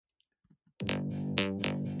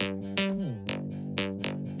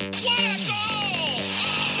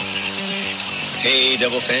Hey,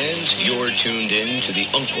 Devil fans, you're tuned in to the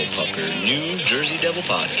Uncle Pucker New Jersey Devil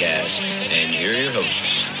Podcast. And here are your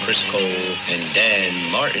hosts, Chris Cole and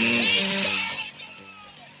Dan Martin.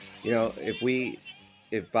 You know,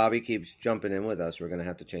 if Bobby keeps jumping in with us, we're going to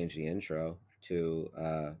have to change the intro to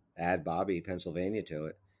add Bobby, Pennsylvania to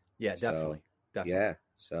it. Yeah, definitely. Yeah.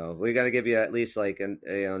 So we got to give you at least like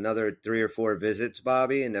another 3 or 4 visits,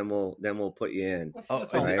 Bobby, and then we'll put you in. Oh,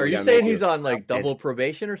 right? Are you saying he's on like double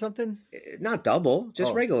probation or something? Not double,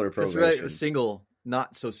 just regular probation. Just single,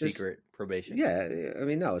 not so secret probation. Yeah, I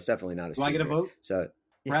mean, no, it's definitely not a secret. Do I get a vote? So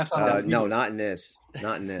perhaps no, not in this.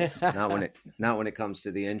 Not in this. not when it comes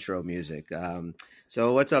to the intro music.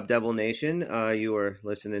 So what's up, Devil Nation? You are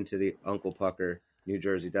listening to the Uncle Pucker New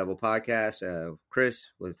Jersey Devil Podcast.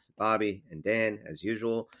 Chris with Bobby and Dan as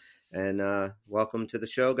usual. And welcome to the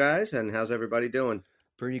show, guys. And how's everybody doing?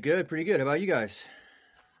 Pretty good. How about you guys?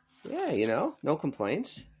 Yeah, no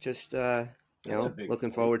complaints. Just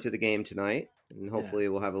looking forward to the game tonight. And hopefully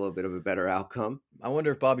we'll have a little bit of a better outcome. I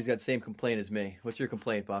wonder if Bobby's got the same complaint as me. What's your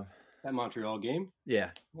complaint, Bob? That Montreal game?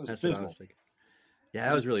 Yeah. That's what I was thinking. Yeah,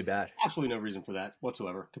 that was really bad. Absolutely no reason for that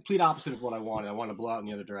whatsoever. Complete opposite of what I wanted. I wanted to blow out in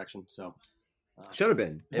the other direction. So should have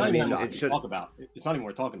been. It's not even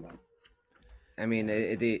worth talking about. I mean,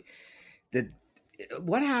 the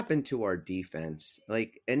what happened to our defense?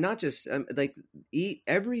 Like, and not just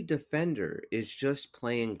every defender is just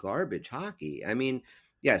playing garbage hockey. I mean,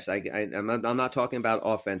 yes, I'm not talking about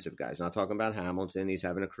offensive guys. I'm not talking about Hamilton. He's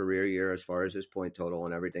having a career year as far as his point total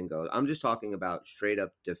and everything goes. I'm just talking about straight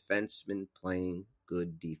up defensemen playing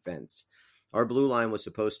good defense. Our blue line was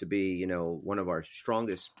supposed to be, one of our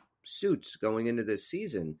strongest suits going into this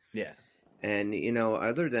season. Yeah. And,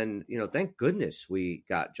 other than, thank goodness we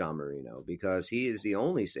got John Marino because he is the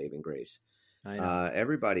only saving grace. I know.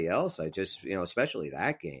 Everybody else, I just, especially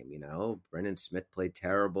that game, Brendan Smith played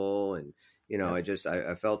terrible. And,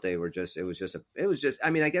 I felt it was just, I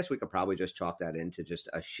mean, I guess we could probably just chalk that into just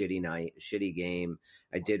a shitty night, shitty game.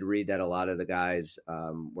 I did read that a lot of the guys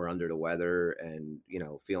were under the weather and,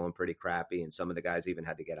 feeling pretty crappy. And some of the guys even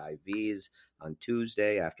had to get IVs on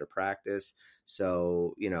Tuesday after practice.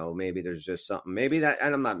 So, maybe there's just something, maybe that,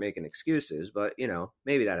 and I'm not making excuses, but,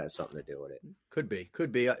 maybe that has something to do with it. Could be.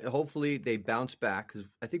 Hopefully they bounce back because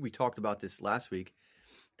I think we talked about this last week.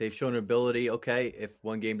 They've shown an ability, okay, if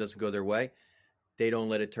one game doesn't go their way, they don't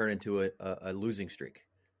let it turn into a losing streak.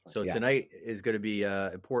 So tonight is going to be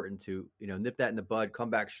important to, nip that in the bud, come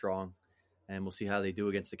back strong, and we'll see how they do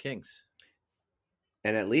against the Kings.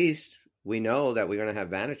 And at least we know that we're going to have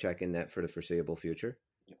Vanacek in net for the foreseeable future.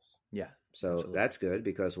 Yes. Yeah. So absolutely. That's good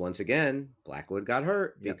because once again, Blackwood got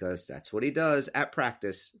hurt because that's what he does at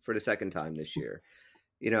practice for the second time this year.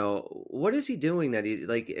 What is he doing that he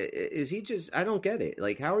is he just, I don't get it.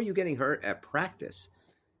 Like, how are you getting hurt at practice?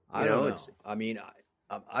 I don't know. I mean,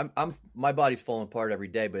 I'm my body's falling apart every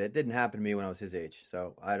day, but it didn't happen to me when I was his age.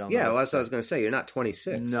 So I don't know. Yeah, well, that's what I was going to say. You're not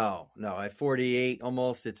 26. No, at 48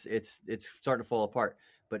 almost it's starting to fall apart.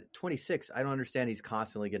 But 26, I don't understand he's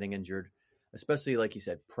constantly getting injured, especially like you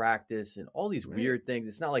said, practice and all these weird things.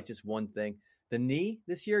 It's not like just one thing. The knee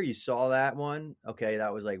this year, you saw that one. Okay,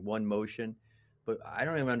 that was like one motion. But I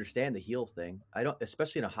don't even understand the heel thing. I don't,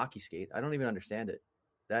 especially in a hockey skate. I don't even understand it.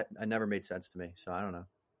 That never made sense to me. So I don't know.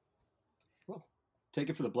 Well, take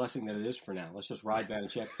it for the blessing that it is for now. Let's just ride back and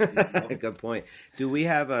check. Good point. Do we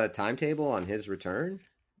have a timetable on his return?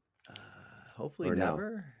 Hopefully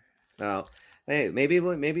never. No. Hey,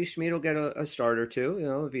 maybe Schmid will get a start or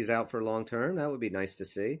two. If he's out for long term, that would be nice to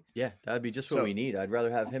see. Yeah, that would be just what we need. I'd rather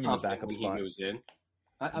have him in the backup spot. He moves in.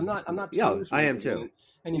 I'm not. Yeah, I am too.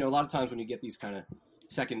 And a lot of times when you get these kind of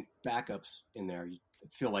second backups in there, you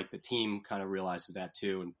feel like the team kind of realizes that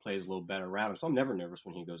too and plays a little better around him. So I'm never nervous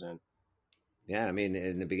when he goes in. Yeah, I mean,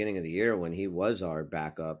 in the beginning of the year when he was our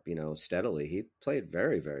backup, steadily, he played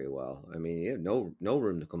very, very well. I mean, he had no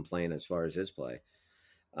room to complain as far as his play.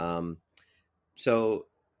 So,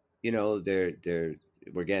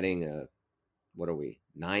 we're getting what are we?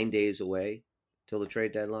 9 days away till the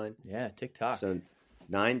trade deadline. Yeah, TikTok. So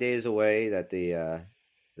 9 days away that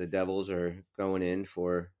the Devils are going in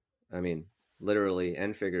for, I mean, literally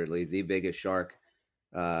and figuratively, the biggest shark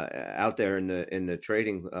out there in the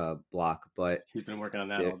trading block. But he's been working on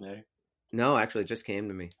that all day. No, actually, it just came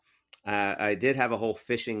to me. I did have a whole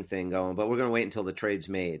fishing thing going, but we're going to wait until the trade's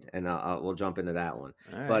made, and we'll jump into that one.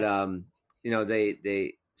 Right. But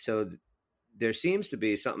so there seems to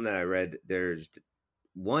be something that I read.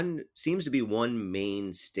 Seems to be one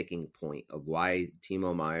main sticking point of why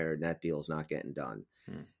Timo Meier and that deal's not getting done.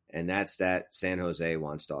 And that's that San Jose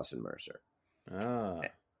wants Dawson Mercer.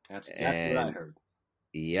 That's exactly what I heard.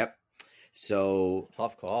 Yep. So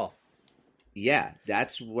tough call. yeah,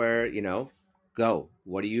 that's where, go.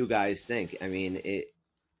 What do you guys think? I mean,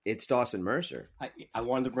 it's Dawson Mercer. I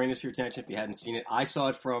wanted to bring this to your attention if you hadn't seen it. I saw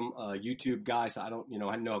it from a YouTube guy, so I don't,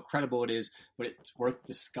 I know how credible it is, but it's worth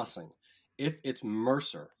discussing. If it's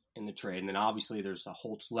Mercer in the trade, and then obviously there's a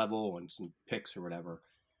Holtz level and some picks or whatever,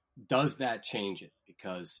 does that change it?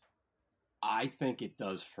 Because I think it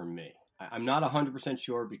does for me. I'm not 100%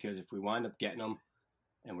 sure, because if we wind up getting them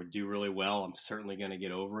and we do really well, I'm certainly going to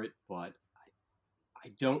get over it. But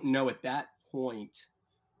I don't know at that point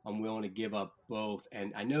I'm willing to give up both.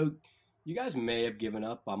 And I know you guys may have given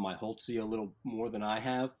up on my Holtzy a little more than I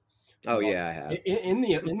have. Oh, yeah, I have. In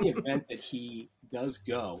the event that he does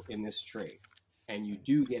go in this trade and you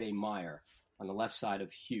do get a Meyer on the left side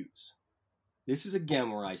of Hughes, this is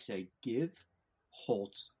again where I say give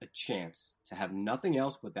Holtz a chance to have nothing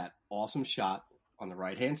else but that awesome shot on the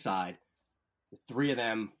right-hand side. The three of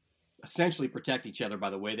them essentially protect each other by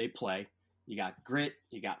the way they play. You got grit,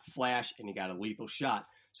 you got flash, and you got a lethal shot.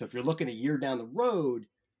 So if you're looking a year down the road,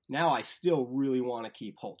 now I still really want to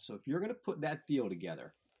keep Holtz. So if you're going to put that deal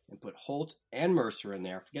together and put Holtz and Mercer in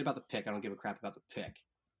there, forget about the pick. I don't give a crap about the pick.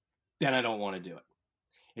 Then I don't want to do it.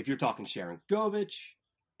 If you're talking Sharon Govich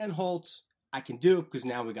and Holtz, I can do it because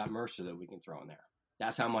now we got Mercer that we can throw in there.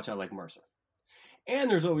 That's how much I like Mercer. And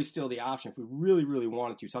there's always still the option, if we really, really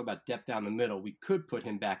wanted to, talk about depth down the middle, we could put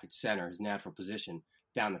him back at center, his natural position,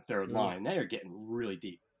 down the third line. Now you're getting really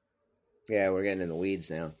deep. Yeah, we're getting in the weeds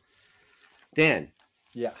now. Dan.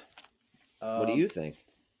 Yeah. What do you think?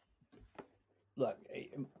 Look,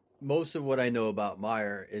 most of what I know about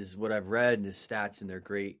Meyer is what I've read and his stats, and they're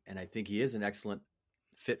great. And I think he is an excellent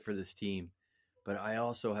fit for this team. But I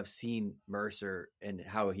also have seen Mercer and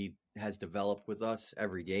how he has developed with us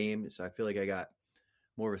every game. So I feel like I got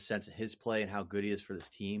more of a sense of his play and how good he is for this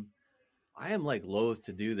team. I am loath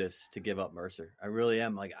to do this, to give up Mercer. I really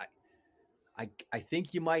am. I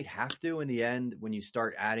think you might have to in the end when you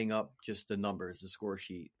start adding up just the numbers, the score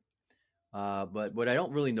sheet. But what I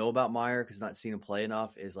don't really know about Meyer, because not seen him play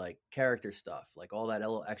enough, is character stuff, all that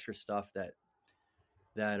little extra stuff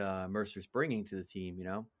that Mercer's bringing to the team.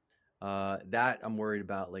 That I'm worried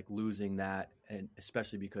about, losing that, and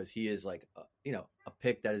especially because he is a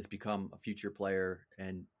pick that has become a future player,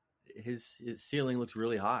 and his ceiling looks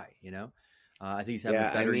really high. I think he's having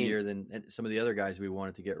a better year than some of the other guys we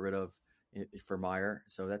wanted to get rid of for Meyer.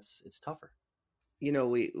 So it's tougher.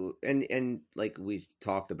 We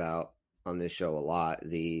talked about on this show a lot,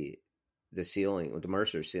 the ceiling, the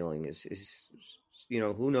Mercer ceiling is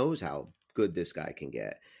who knows how good this guy can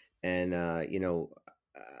get, and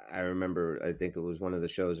I remember, I think it was one of the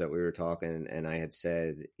shows that we were talking, and I had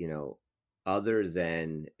said, other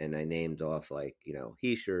than, and I named off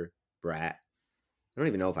Hischier, Bratt. I don't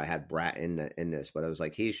even know if I had Bratt in this, but I was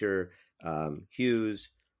Hischier, Hughes,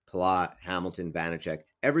 Palat, Hamilton, Vanacek.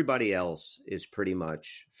 Everybody else is pretty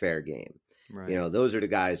much fair game. Right. Those are the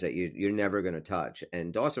guys that you're never going to touch.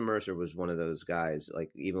 And Dawson Mercer was one of those guys,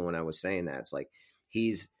 even when I was saying that, it's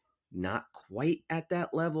he's not quite at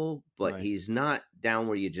that level, but right. He's not down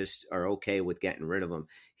where you just are okay with getting rid of him.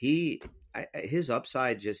 His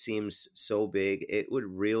upside just seems so big. It would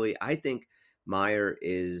really, I think Meyer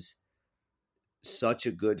is such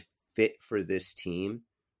a good fit for this team,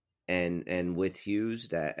 and with Hughes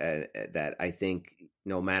that I think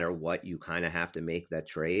no matter what, you kind of have to make that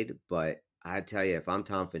trade. But I tell you, if I'm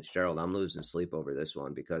Tom Fitzgerald, I'm losing sleep over this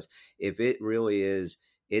one, because if it really is,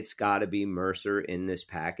 it's got to be Mercer in this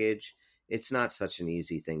package. It's not such an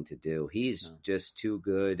easy thing to do. He's just too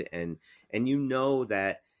good, and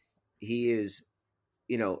that he is,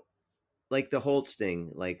 the Holtz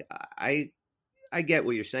thing. I get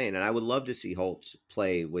what you're saying, and I would love to see Holtz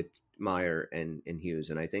play with Meyer and Hughes,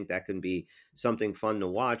 and I think that can be something fun to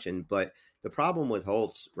watch. But the problem with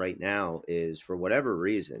Holtz right now is, for whatever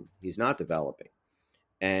reason, he's not developing,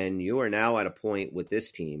 and you are now at a point with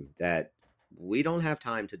this team that we don't have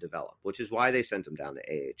time to develop, which is why they sent him down to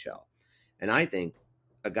AHL. And I think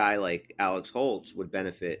a guy like Alex Holtz would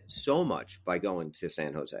benefit so much by going to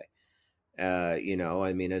San Jose.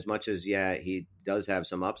 As much as, he does have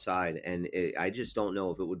some upside, and I just don't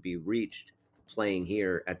know if it would be reached playing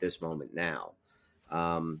here at this moment now.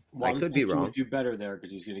 I could be wrong. He would do better there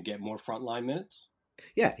because he's going to get more frontline minutes.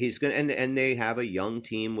 Yeah, he's going to, and they have a young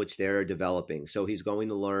team which they're developing. So he's going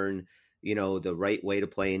to learn, the right way to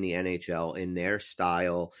play in the NHL in their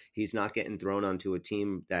style. He's not getting thrown onto a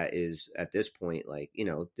team that is at this point,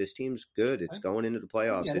 this team's good. It's going into the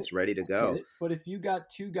playoffs. It's ready to go. But if you got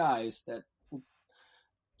two guys that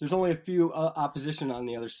there's only a few opposition on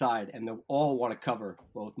the other side, and they all want to cover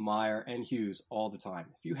both Meyer and Hughes all the time.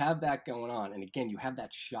 If you have that going on, and again, you have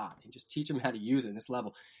that shot, and just teach him how to use it at this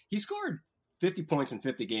level. He scored 50 points in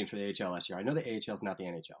 50 games for the AHL last year. I know the AHL is not the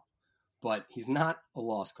NHL, but he's not a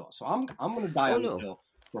lost cause. So I'm going to die on this hill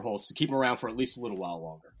for Holtz to keep him around for at least a little while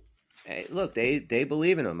longer. Hey, look, they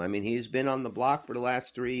believe in him. I mean, he's been on the block for the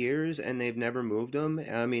last 3 years, and they've never moved him.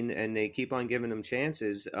 I mean, and they keep on giving him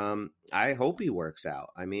chances. I hope he works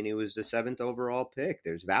out. I mean, he was the 7th overall pick.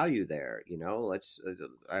 There's value there. You know,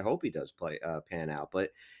 I hope he does pan out.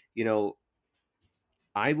 But, you know,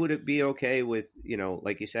 I would be okay with, you know,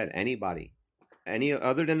 like you said, anybody. Any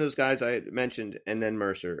other than those guys I mentioned, and then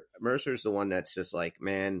Mercer. Mercer's the one that's just like,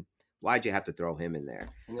 man, why'd you have to throw him in there?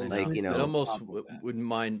 Like, you know, I almost wouldn't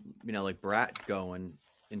mind, you know, like Bratt going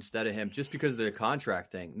instead of him, just because of the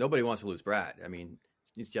contract thing. Nobody wants to lose Bratt. I mean,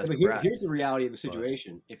 he's just Bratt. Here's the reality of the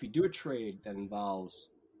situation. If you do a trade that involves,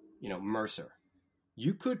 you know, Mercer,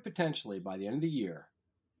 you could potentially, by the end of the year,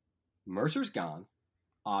 Mercer's gone,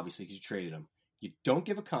 obviously, because you traded him. You don't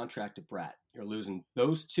give a contract to Bratt. You're losing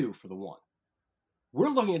those two for the one. We're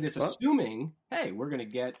looking at this assuming, hey, we're going to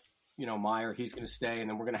get, you know, Meier, he's going to stay, and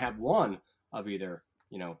then we're going to have one of either,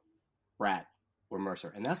 you know, Bratt or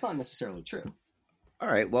Mercer. And that's not necessarily true. All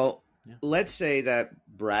right, well, let's say that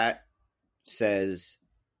Bratt says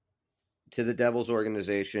to the Devils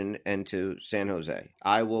organization and to San Jose,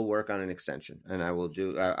 I will work on an extension, and I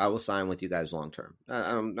will sign with you guys long term.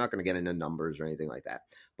 I'm not going to get into numbers or anything like that,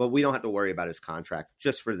 but we don't have to worry about his contract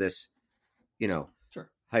just for this, you know,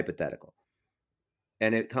 hypothetical.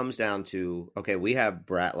 And it comes down to, okay, we have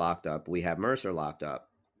Bratt locked up. We have Mercer locked up.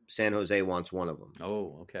 San Jose wants one of them.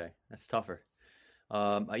 Oh, okay. That's tougher.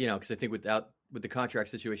 You know, because I think with the contract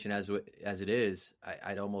situation as it is,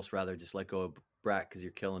 I'd almost rather just let go of Bratt because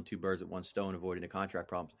you're killing two birds with one stone, avoiding the contract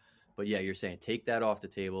problems. But yeah, you're saying take that off the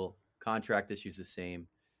table. Contract issues the same.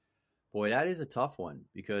 Boy, that is a tough one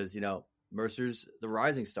because, you know, Mercer's the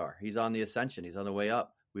rising star. He's on the ascension. He's on the way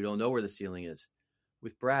up. We don't know where the ceiling is.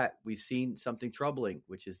 With Bratt, we've seen something troubling,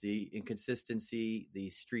 which is the inconsistency, the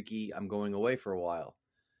streaky, I'm going away for a while,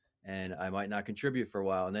 and I might not contribute for a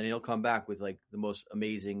while. And then he'll come back with like the most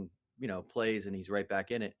amazing, you know, plays, and he's right back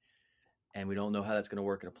in it. And we don't know how that's going to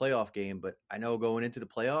work in a playoff game. But I know going into the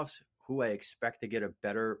playoffs, who I expect to get a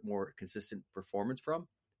better, more consistent performance from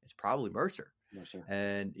is probably Mercer.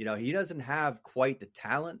 And, you know, he doesn't have quite the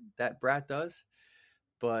talent that Bratt does.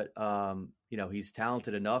 But, you know, he's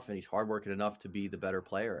talented enough and he's hardworking enough to be the better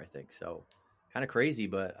player, I think. So kind of crazy,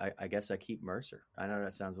 but I guess I keep Mercer. I know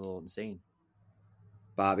that sounds a little insane.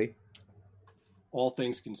 Bobby? All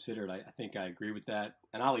things considered, I think I agree with that.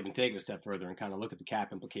 And I'll even take it a step further and kind of look at the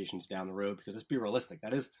cap implications down the road because let's be realistic.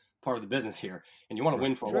 That is part of the business here. And you want to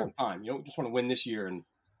win for a long time. You don't just want to win this year and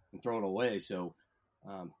throw it away. So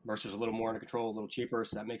Mercer's a little more under control, a little cheaper,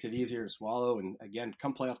 so that makes it easier to swallow. And again,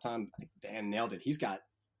 come playoff time, I think Dan nailed it. He's got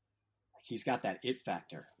that it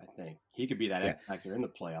factor, I think. He could be that it factor in the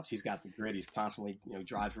playoffs. He's got the grit. He's constantly, you know,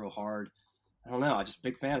 drives real hard. I don't know. I'm just a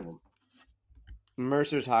big fan of him.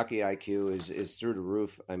 Mercer's hockey IQ is through the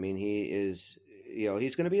roof. I mean, he is, you know,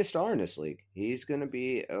 he's going to be a star in this league. He's going to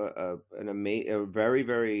be a very,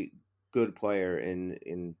 very good player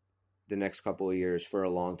in the next couple of years for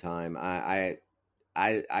a long time. I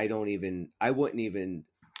wouldn't even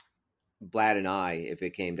bat an eye if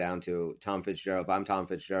it came down to Tom Fitzgerald. If I'm Tom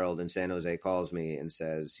Fitzgerald and San Jose calls me and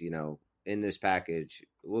says, you know, in this package,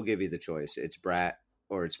 we'll give you the choice. It's Bratt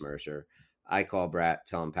or it's Mercer. I call Bratt,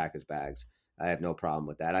 tell him pack his bags. I have no problem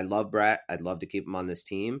with that. I love Bratt. I'd love to keep him on this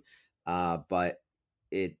team. But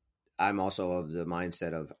I'm also of the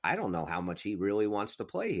mindset of, I don't know how much he really wants to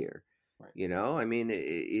play here. Right. You know, I mean,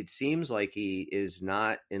 it seems like he is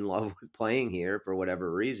not in love with playing here for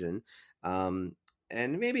whatever reason.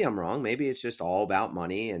 And maybe I'm wrong. Maybe it's just all about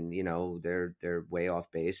money, and you know they're way off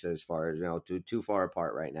base as far as, you know, too far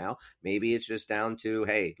apart right now. Maybe it's just down to,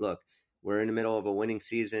 hey, look, we're in the middle of a winning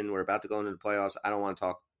season. We're about to go into the playoffs. I don't want to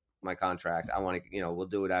talk my contract. I want to, you know, we'll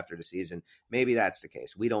do it after the season. Maybe that's the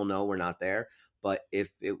case. We don't know. We're not there. But if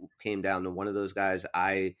it came down to one of those guys,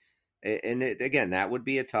 again, that would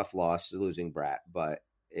be a tough loss, losing Bratt. But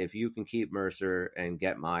if you can keep Mercer and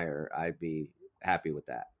get Meier, I'd be happy with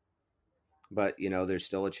that. But, you know, there's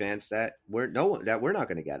still a chance that we're not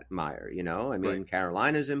going to get Meier, you know. I mean, right.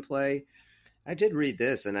 Carolina's in play. I did read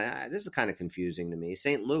this, and this is kind of confusing to me.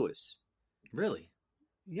 St. Louis. Really?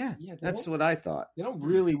 Yeah, that's what I thought. They don't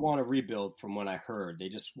really want to rebuild from what I heard. They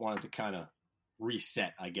just wanted to kind of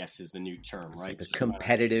reset, I guess is the new term, right? Like a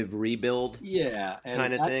competitive rebuild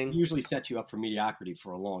kind of thing. Usually sets you up for mediocrity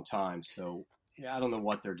for a long time. So, yeah, I don't know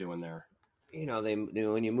what they're doing there. You know,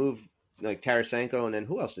 when you move like Tarasenko, and then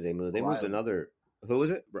who else did they move? They moved another. Who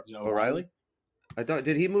was it? O'Reilly? I thought,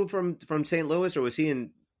 did he move from St. Louis, or was he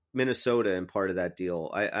in Minnesota in part of that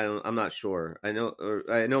deal. I'm not sure. I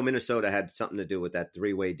know Minnesota had something to do with that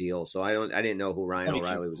 3-way deal. So I didn't know who Ryan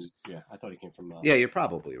O'Reilly was. Yeah, I thought he came from. Yeah, you're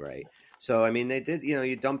probably right. So I mean, they did.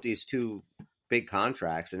 You dump these 2 big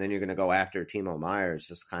contracts, and then you're going to go after Timo Meier. It's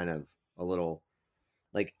just kind of a little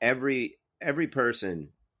like every person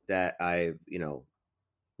that I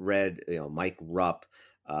read. Mike Rupp.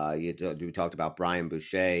 We talked about Brian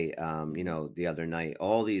Boucher. The other night,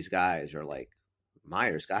 all these guys are like,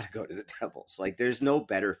 Meier's got to go to the Devils. Like, there's no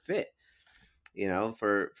better fit,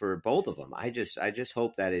 for both of them. I just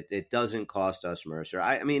hope that it doesn't cost us Mercer.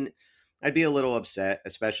 I mean, I'd be a little upset,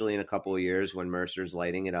 especially in a couple of years when Mercer's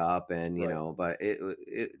lighting it up, and Right. but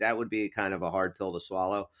that would be kind of a hard pill to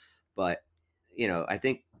swallow. But I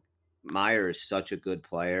think Meier is such a good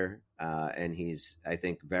player, and he's, I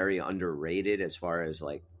think, very underrated as far as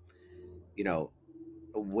like,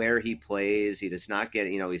 where he plays. He does not get,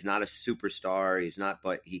 he's not a superstar. He's not,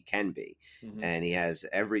 but he can be. Mhm. And he has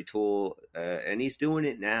every tool, and he's doing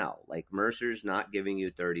it now. Like, Mercer's not giving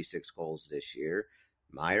you 36 goals this year.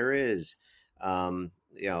 Meier is.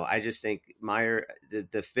 I just think Meier,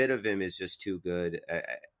 the fit of him is just too good.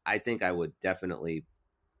 I think I would definitely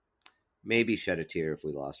maybe shed a tear if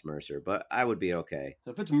we lost Mercer, but I would be okay.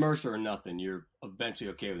 So if it's Mercer or nothing, you're eventually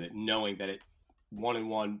okay with it, knowing that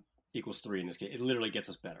 1-1 equals 3 in this game. It literally gets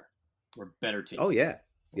us better. We're a better team. Oh yeah,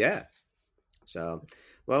 yeah. So,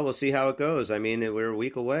 well, we'll see how it goes. I mean, we're a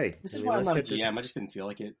week away. This is I mean, why I'm let's not a get this- GM. I just didn't feel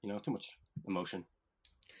like it. Too much emotion.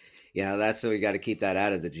 Yeah, that's we got to keep that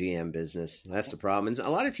out of the GM business. That's the problem. And a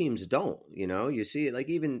lot of teams don't. You see it like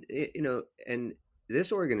even and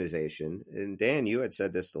this organization, and Dan, you had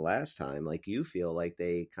said this the last time, like you feel like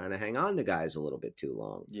they kind of hang on to guys a little bit too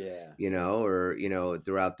long. Yeah. Or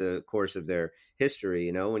throughout the course of their history,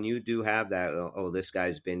 when you do have that, this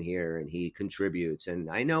guy's been here and he contributes, and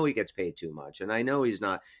I know he gets paid too much, and I know he's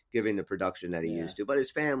not giving the production that he used to, but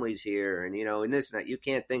his family's here, and and this and that. You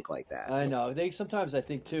can't think like that. I know. They sometimes, I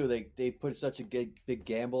think too, they put such a big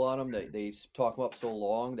gamble on them. They talk them up so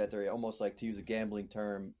long that they're almost, like, to use a gambling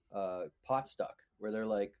term, pot stuck, where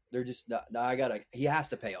they're just not. He has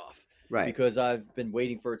to pay off, Right. Because I've been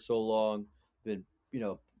waiting for it so long, been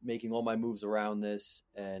making all my moves around this,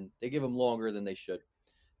 and they give them longer than they should,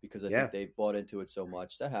 because I think they've bought into it so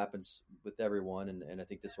much. That happens with everyone, and I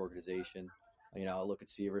think this organization. I look at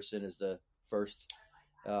Severson as the first,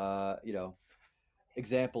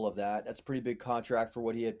 example of that. That's a pretty big contract for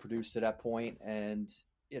what he had produced to that point, and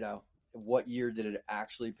what year did it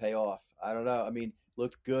actually pay off? I don't know. I mean,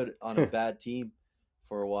 looked good on a bad team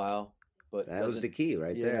for a while, but that was the key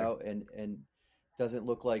right there. And doesn't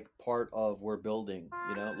look like part of we're building.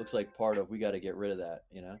 It looks like part of we got to get rid of that.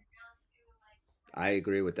 I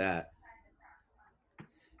agree with that.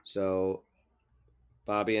 So,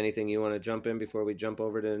 Bobby, anything you want to jump in before we jump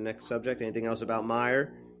over to the next subject? Anything else about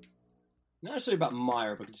Meier? Not necessarily about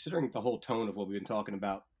Meier, but considering the whole tone of what we've been talking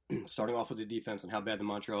about, starting off with the defense and how bad the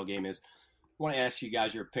Montreal game is, I want to ask you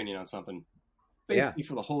guys your opinion on something. Basically,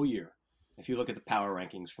 for the whole year, if you look at the power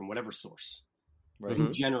rankings from whatever source, Right.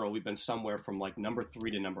 in general, we've been somewhere from like number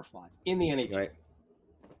 3 to number 5 in the NHL. Right.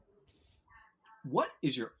 What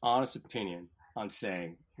is your honest opinion on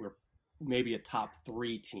saying we're maybe a top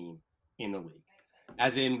 3 team in the league?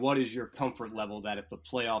 As in, what is your comfort level that if the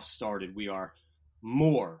playoffs started, we are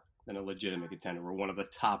more than a legitimate contender? We're one of the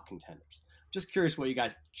top contenders. Just curious what you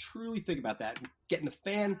guys truly think about that, getting the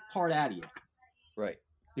fan part out of you. Right.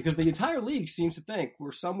 Because the entire league seems to think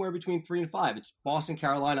we're somewhere between 3 and 5. It's Boston,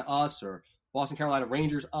 Carolina, us, or Boston, Carolina,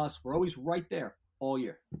 Rangers, us. We're always right there all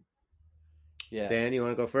year. Yeah. Dan, you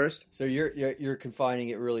want to go first? So you're confining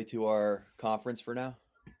it really to our conference for now?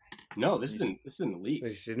 No, this is in the league.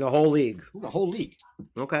 It's in the whole league. The whole league.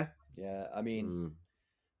 Okay. Yeah, I mean,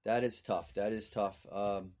 that is tough. That is tough.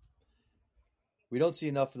 We don't see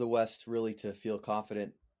enough of the West really to feel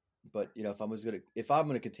confident. But if I'm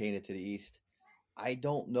gonna contain it to the East, I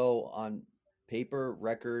don't know on paper,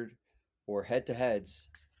 record, or head-to-heads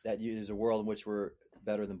that there's a world in which we're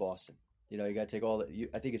better than Boston. You got to take all that.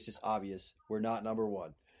 I think it's just obvious we're not number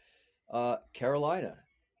one. Carolina,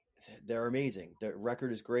 they're amazing. Their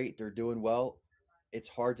record is great. They're doing well. It's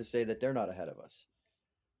hard to say that they're not ahead of us.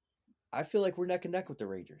 I feel like we're neck and neck with the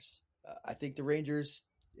Rangers. I think the Rangers,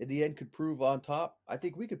 in the end, could prove on top. I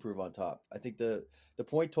think we could prove on top. I think the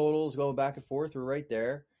point totals going back and forth are right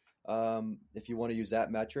there. If you want to use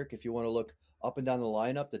that metric, if you want to look up and down the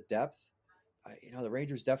lineup, the depth, the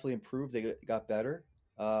Rangers definitely improved. They got better.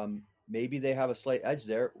 Maybe they have a slight edge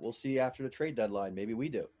there. We'll see after the trade deadline. Maybe we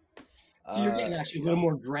do. So you're getting actually a little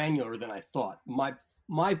more granular than I thought.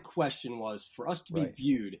 My question was, for us to be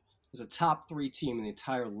viewed as a top 3 team in the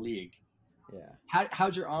entire league, Yeah.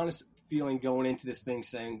 How's your honest feeling going into this thing,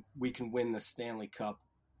 saying we can win the Stanley Cup?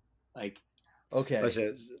 Like,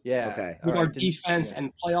 Okay. Yeah. Okay. with All our right, then- defense yeah.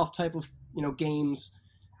 and playoff type of games,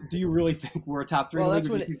 do you really think we're a top 3 in Well, the league,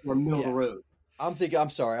 that's or do you when think we're middle of the yeah. road? I'm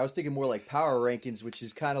sorry. I was thinking more like power rankings, which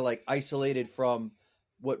is kind of like isolated from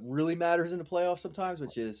what really matters in the playoffs sometimes,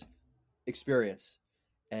 which is experience.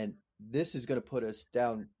 And this is going to put us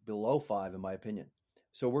down below 5, in my opinion.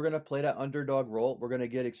 So we're going to play that underdog role. We're going to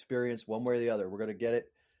get experience one way or the other. We're going to get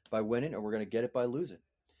it by winning, or we're going to get it by losing.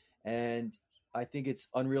 And I think it's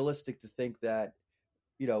unrealistic to think that,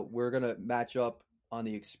 we're going to match up on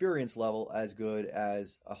the experience level as good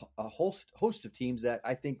as a host of teams that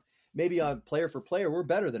I think maybe on player for player, we're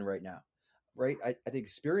better than right now, right? I think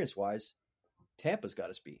experience-wise, Tampa's got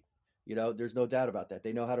us beat. There's no doubt about that.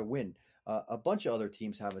 They know how to win. A bunch of other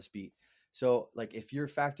teams have us beat. So, like, if you're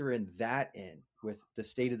factoring that in with the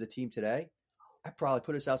state of the team today, I'd probably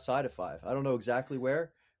put us outside of 5. I don't know exactly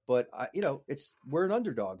where, but we're an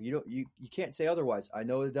underdog. You can't say otherwise. I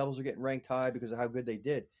know the Devils are getting ranked high because of how good they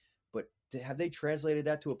did, but have they translated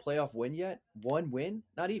that to a playoff win yet? One win?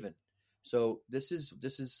 Not even. So this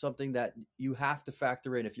is something that you have to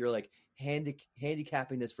factor in if you're like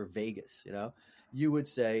handicapping this for Vegas. You would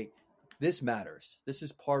say this matters. This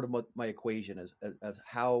is part of my equation as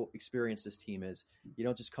how experienced this team is. You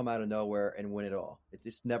don't just come out of nowhere and win it all.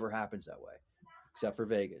 This never happens that way, except for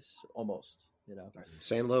Vegas, almost.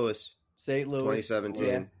 St. Louis,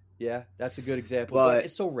 2017. Yeah, that's a good example. But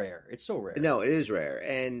it's so rare. It's so rare. No, it is rare,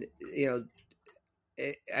 and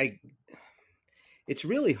it's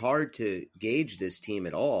really hard to gauge this team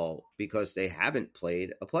at all because they haven't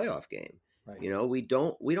played a playoff game. Right. We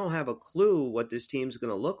don't have a clue what this team's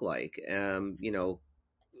going to look like.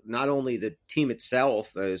 Not only the team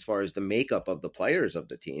itself, as far as the makeup of the players of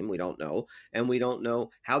the team, we don't know, and we don't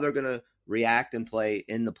know how they're going to react and play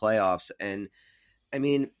in the playoffs. And I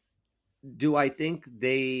mean, do I think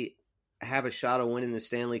they have a shot of winning the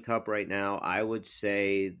Stanley Cup right now? I would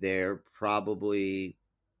say they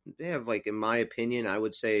have, like, in my opinion, I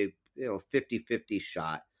would say, 50-50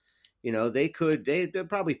 shot. They're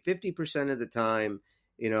probably 50% of the time,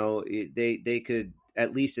 they could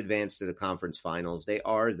at least advance to the conference finals. They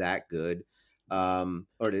are that good. Or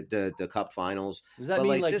the cup finals. Does that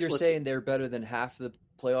mean you're saying they're better than half the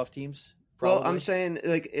playoff teams? Probably? Well, I'm saying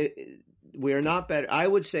we're not better. I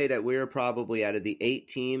would say that we're probably, out of the 8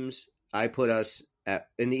 teams, I put us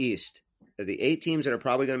in the East. The 8 teams that are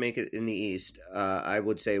probably going to make it in the East, I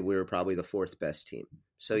would say we're probably the 4th best team.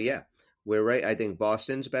 So yeah, we're right. I think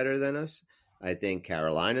Boston's better than us. I think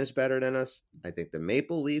Carolina's better than us. I think the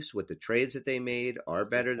Maple Leafs, with the trades that they made, are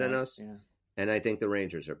better than us. Yeah. And I think the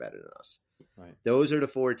Rangers are better than us. Right. Those are the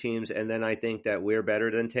 4 teams. And then I think that we're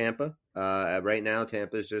better than Tampa. Right now,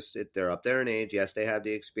 Tampa's they're up there in age. Yes, they have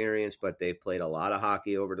the experience, but they've played a lot of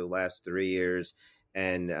hockey over the last 3 years.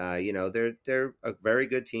 And, they're a very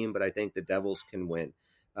good team, but I think the Devils can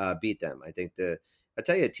beat them. I think I'll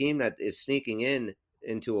tell you, a team that is sneaking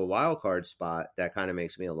into a wild card spot that kind of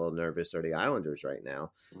makes me a little nervous are the Islanders right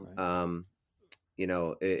now. Right.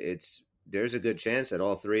 There's a good chance that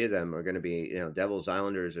all 3 of them are going to be, Devils,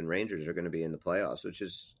 Islanders, and Rangers are going to be in the playoffs, which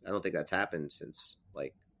is, I don't think that's happened since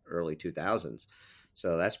like early 2000s.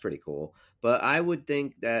 So that's pretty cool. But I would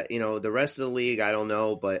think that, the rest of the league, I don't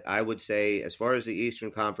know, but I would say as far as the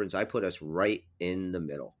Eastern Conference, I put us right in the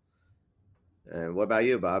middle. And what about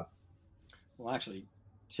you, Bob? Well, actually,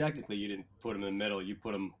 technically you didn't put them in the middle. You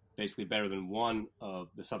put them basically better than one of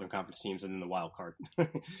the Southern Conference teams and then the wild card.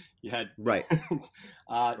 You had right.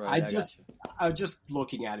 I was just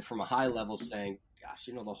looking at it from a high level, saying, "Gosh,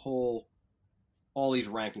 all these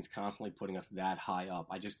rankings constantly putting us that high up.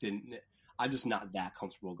 I'm just not that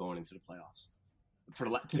comfortable going into the playoffs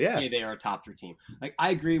say they are a top 3 team. Like,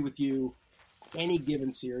 I agree with you. Any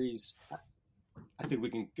given series, I think we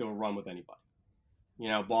can go run with anybody.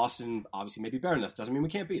 Boston obviously may be better than us. Doesn't mean we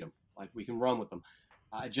can't beat them. Like, we can run with them.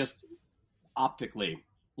 Just optically,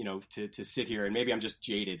 to sit here, and maybe I'm just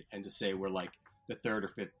jaded, and to say we're like the 3rd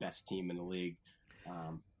or 5th best team in the league.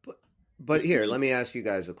 But here, let me ask you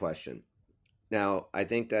guys a question. Now, I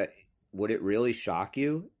think that, would it really shock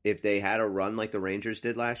you if they had a run like the Rangers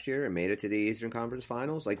did last year and made it to the Eastern Conference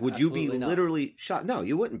Finals? Like, would Absolutely you be not. literally shocked? No,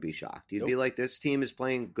 you wouldn't be shocked. You'd be like, this team is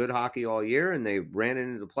playing good hockey all year, and they ran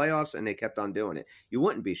into the playoffs, and they kept on doing it. You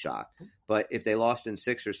wouldn't be shocked. But if they lost in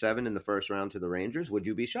 6 or 7 in the first round to the Rangers, would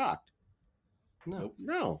you be shocked?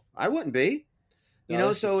 No, I wouldn't be.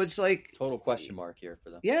 So it's like total question mark here for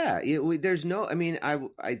them. Yeah, there's no. I mean,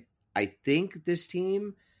 I think this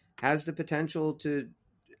team has the potential to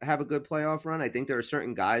have a good playoff run. I think there are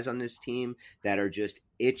certain guys on this team that are just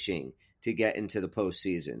itching to get into the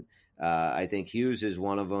postseason. I think Hughes is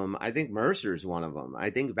one of them. I think Mercer's one of them. I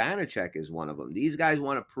think Vanacek is one of them. These guys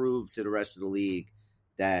want to prove to the rest of the league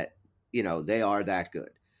that, you know, they are that good.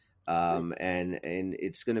 And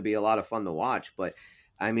it's going to be a lot of fun to watch. But,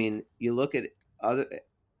 I mean, you look at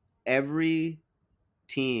every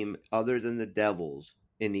team other than the Devils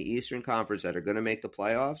in the Eastern Conference that are going to make the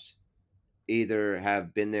playoffs either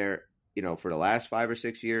have been there, you know, for the last 5 or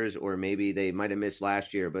 6 years, or maybe they might have missed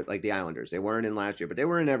last year, but like the Islanders, they weren't in last year, but they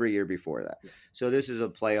were in every year before that. So this is a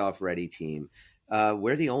playoff ready team.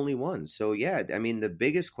 We're the only ones. So yeah, I mean, the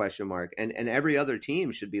biggest question mark, and every other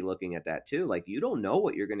team should be looking at that too. Like, you don't know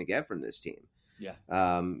what you're going to get from this team. Yeah.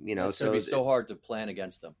 You know, it's going to be so hard to plan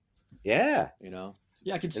against them. Yeah. You know?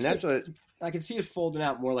 Yeah, I can see it folding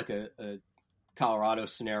out more like a Colorado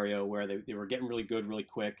scenario where they were getting really good really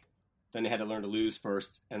quick. Then they had to learn to lose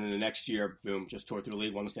first, and then the next year, boom, just tore through the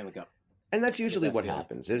league, won the Stanley Cup. And that's usually what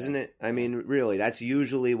happens, isn't it? I mean, really, that's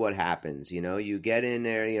usually what happens. You know, you get in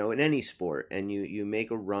there, you know, in any sport, and you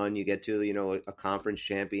make a run, you get to, you know, a conference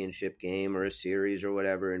championship game or a series or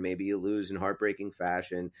whatever, and maybe you lose in heartbreaking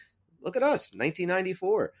fashion. Look at us,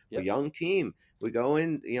 1994, a young team. We go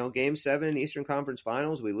in, you know, Game 7, Eastern Conference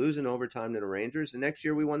Finals. We lose in overtime to the Rangers. The next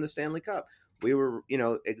year, we won the Stanley Cup. We were, you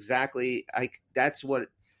know, exactly. That's what.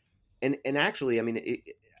 And actually, I mean,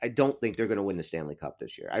 I don't think they're going to win the Stanley Cup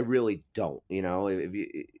this year. I really don't. You know,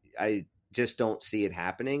 I just don't see it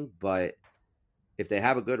happening. But if they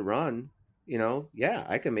have a good run, you know, yeah,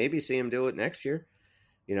 I can maybe see them do it next year.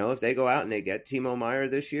 You know, if they go out and they get Timo Meier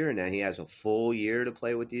this year, and then he has a full year to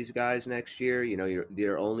play with these guys next year, you know,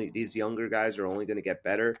 these younger guys are only going to get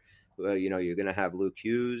better. You know, you're going to have Luke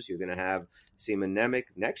Hughes, you're going to have Simon Nemec.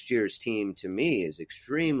 Next year's team, to me, is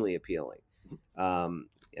extremely appealing. You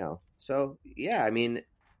know. So, yeah, I mean,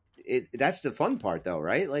 that's the fun part, though,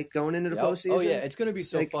 right? Like, going into the postseason. Oh, yeah, it's going to be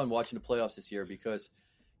so fun watching the playoffs this year because,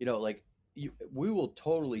 you know, like, we will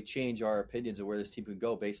totally change our opinions of where this team can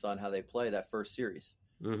go based on how they play that first series.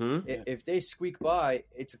 Mm-hmm. If they squeak by,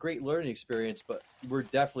 it's a great learning experience, but we're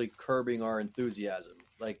definitely curbing our enthusiasm.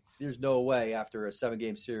 Like, there's no way after a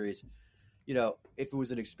 7-game series, you know, if it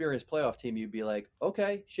was an experienced playoff team, you'd be like,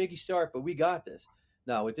 okay, shaky start, but we got this.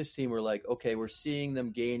 Now, with this team, we're like, okay, we're seeing them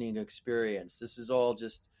gaining experience. This is all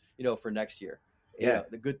just, you know, for next year. Yeah. You know,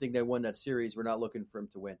 the good thing they won that series, we're not looking for them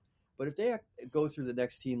to win. But if they go through the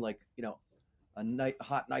next team like, you know, a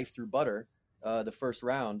hot knife through butter, the first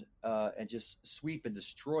round, and just sweep and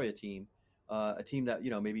destroy a team that, you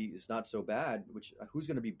know, maybe is not so bad, which who's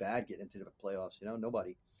going to be bad getting into the playoffs? You know,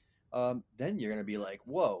 nobody. Then you're going to be like,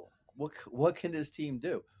 whoa, what can this team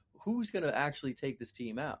do? Who's going to actually take this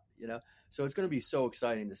team out? You know, so it's going to be so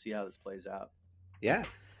exciting to see how this plays out. Yeah,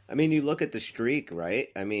 I mean, you look at the streak, right?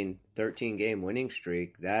 I mean, 13-game winning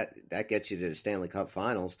streak that gets you to the Stanley Cup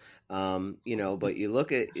Finals. You know, but you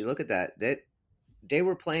look at that they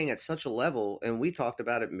were playing at such a level, and we talked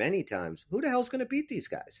about it many times. Who the hell's going to beat these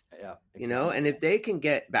guys? Yeah, exactly. You know, and if they can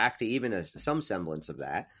get back to even some semblance of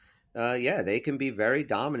that. Yeah, they can be very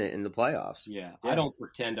dominant in the playoffs. Yeah, I don't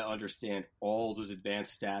pretend to understand all those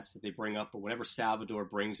advanced stats that they bring up, but whenever Salvador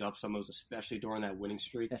brings up some of those, especially during that winning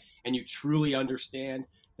streak, and you truly understand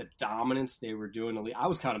the dominance they were doing in the league, I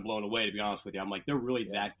was kind of blown away, to be honest with you. I'm like, they're really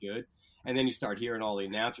that good. And then you start hearing all the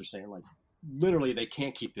announcers saying, like, literally they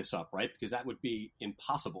can't keep this up, right? Because that would be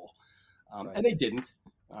impossible. Right. And they didn't.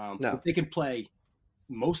 No. But they can play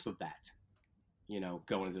most of that. You know,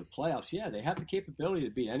 going into the playoffs, yeah, they have the capability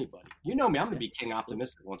to beat anybody. You know me, I'm going to be king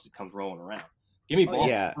optimistic once it comes rolling around. Give me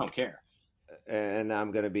Boston, I don't care. And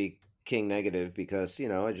I'm going to be king negative because, you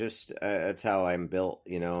know, it's how I'm built.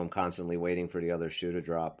 You know, I'm constantly waiting for the other shoe to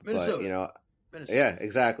drop. Minnesota. But, you know, yeah,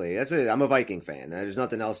 exactly. That's it. I'm a Viking fan. There's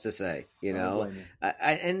nothing else to say, you know.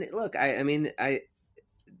 And look, I mean,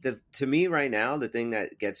 to me right now, the thing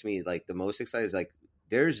that gets me like the most excited is like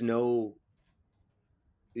there's no,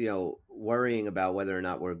 you know, worrying about whether or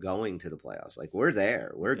not we're going to the playoffs. Like, we're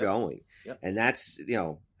there, we're going. Yep. And that's, you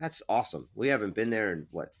know, that's awesome. We haven't been there in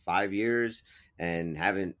 5 years and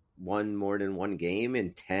haven't won more than one game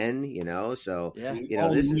in 10, you know? So, you know,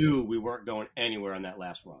 we knew we weren't going anywhere on that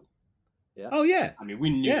last run. Yeah. Oh yeah. I mean, we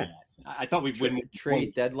knew that. I thought we'd win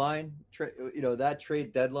trade deadline. You know, that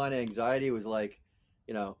trade deadline anxiety was like,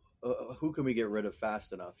 you know, who can we get rid of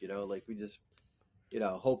fast enough? You know, like we just, you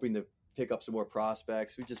know, hoping to pick up some more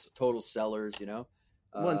prospects. We just total sellers, you know.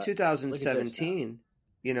 Well, in 2017,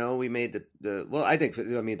 you know, we made the well, I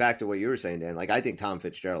mean, back to what you were saying, Dan, like, I think Tom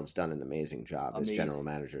Fitzgerald's done an amazing job as general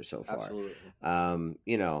manager so far. Absolutely.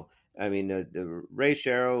 You know, I mean, the Ray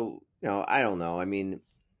Shero, you know, I don't know. I mean,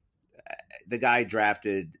 the guy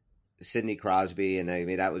drafted Sidney Crosby, and I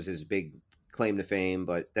mean, that was his big claim to fame,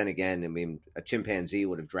 but then again, I mean, a chimpanzee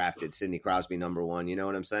would have drafted Sidney Crosby #1. You know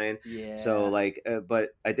what I'm saying? Yeah. So, like, but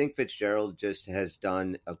I think Fitzgerald just has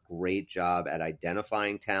done a great job at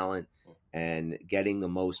identifying talent and getting the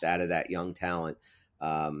most out of that young talent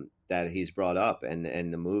that he's brought up, and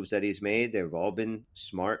the moves that he's made, they've all been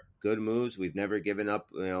smart, good moves. We've never given up.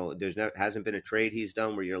 You know, hasn't been a trade he's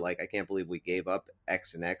done where you're like, I can't believe we gave up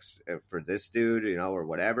X and X for this dude, you know, or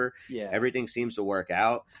whatever. Yeah. Everything seems to work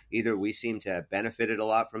out. Either we seem to have benefited a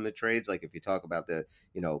lot from the trades, like if you talk about the,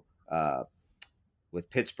 you know, with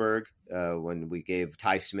Pittsburgh, when we gave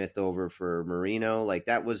Ty Smith over for Marino, like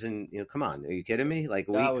that wasn't, you know, come on, are you kidding me? Like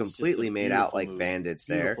we completely made out like bandits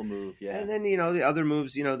there. Beautiful move, yeah. And then, you know, the other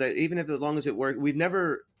moves, you know, that even if as long as it worked, we've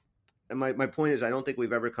never. My point is, I don't think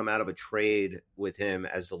we've ever come out of a trade with him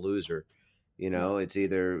as the loser. You know, it's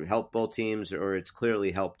either helped both teams or it's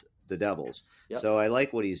clearly helped the Devils. Yep. So I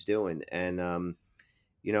like what he's doing, and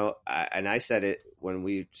you know, I said it when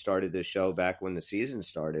we started this show back when the season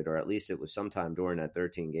started, or at least it was sometime during that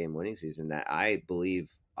 13-game winning season, that I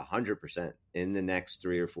believe 100% in the next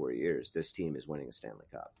 3 or 4 years, this team is winning a Stanley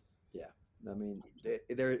Cup. Yeah. I mean,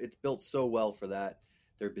 it's built so well for that.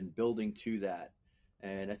 They've been building to that.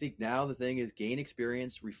 And I think now the thing is gain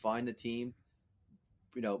experience, refine the team,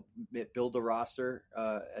 you know, build the roster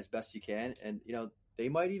as best you can. And, you know, they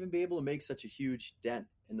might even be able to make such a huge dent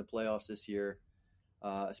in the playoffs this year.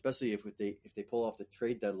 Especially if they pull off the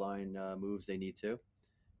trade deadline moves they need to,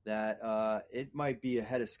 that it might be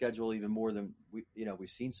ahead of schedule even more than we've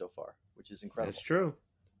seen so far, which is incredible. That's true.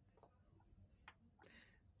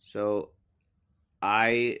 So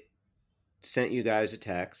I sent you guys a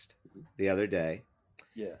text the other day,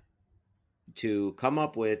 to come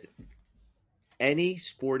up with any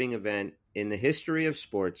sporting event in the history of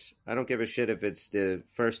sports. I don't give a shit if it's the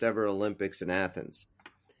first ever Olympics in Athens,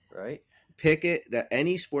 right? Pick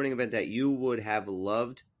any sporting event that you would have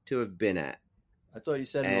loved to have been at. I thought you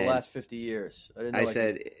said in the last 50 years. I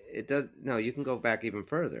said it does. No, you can go back even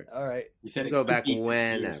further. All right, you said go back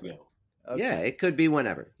whenever. Okay. Yeah, it could be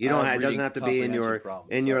whenever. You don't. It doesn't have to be in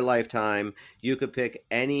your lifetime. You could pick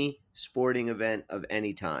any sporting event of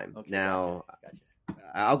any time. Okay, now, gotcha.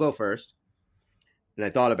 I'll go first. And I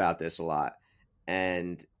thought about this a lot,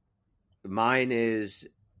 and mine is.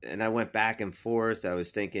 And I went back and forth. I was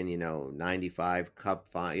thinking, 95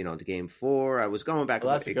 Cup, to Game 4. I was going back.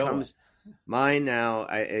 Well, that's a good one. Mine now.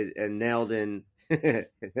 I nailed in. I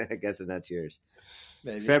guess that's yours.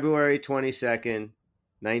 Maybe. February 22nd,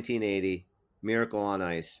 1980, Miracle on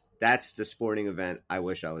Ice. That's the sporting event I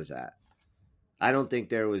wish I was at. I don't think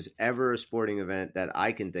there was ever a sporting event that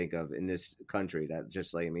I can think of in this country that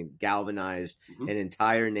just galvanized an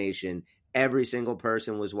entire nation. Every single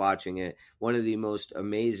person was watching it. One of the most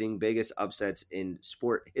amazing, biggest upsets in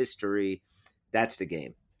sport history. That's the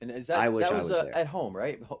game. And is that, I wish that was, I was there. At home,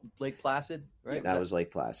 right? Lake Placid, right? That was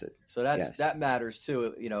Lake Placid. So that matters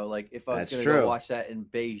too. If I was going to go watch that in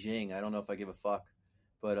Beijing, I don't know if I give a fuck.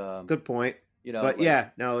 But good point. It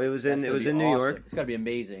was in New York. It's got to be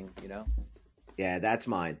amazing. Yeah, that's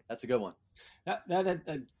mine. That's a good one.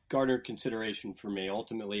 That garnered consideration for me.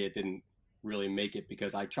 Ultimately, it didn't really make it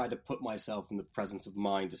because I tried to put myself in the presence of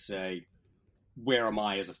mind to say, where am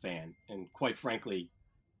I as a fan? And quite frankly,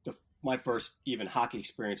 my first even hockey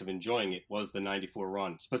experience of enjoying it was the 94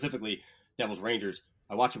 run, specifically Devils Rangers.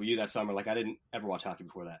 I watched it with you that summer. I didn't ever watch hockey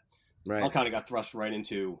before that. Right. I kind of got thrust right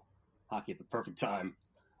into hockey at the perfect time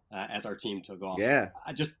as our team took off. Yeah.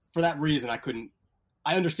 So for that reason,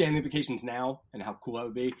 I understand the implications now and how cool that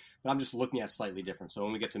would be, but I'm just looking at it slightly different. So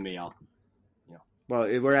when we get to me, I'll. Well,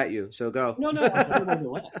 we're at you, so go. No, I'm going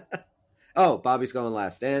last. Oh, Bobby's going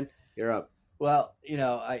last. Dan, you're up. Well,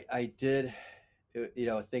 I did,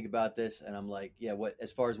 think about this, and I'm like, yeah.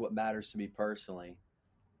 As far as what matters to me personally,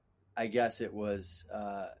 I guess it was,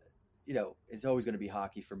 it's always going to be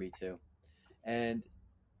hockey for me too. And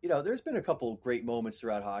there's been a couple great moments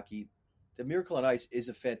throughout hockey. The Miracle on Ice is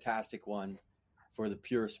a fantastic one for the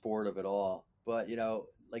pure sport of it all. But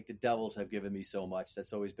the Devils have given me so much.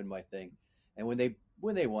 That's always been my thing. And when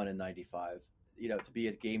they won in '95, to be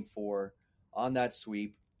at Game 4 on that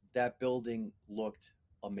sweep, that building looked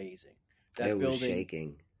amazing. It was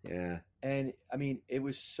shaking, yeah. And I mean, it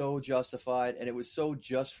was so justified, and it was so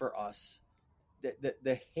just for us.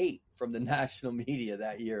 The hate from the national media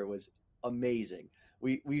that year was amazing.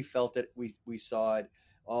 We felt it. We saw it.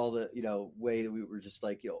 All the way that we were just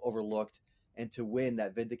overlooked, and to win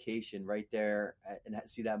that vindication right there and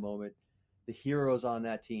see that moment. The heroes on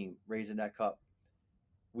that team raising that cup.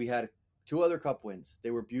 We had 2 other cup wins. They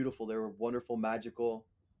were beautiful. They were wonderful, magical.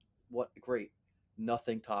 Great.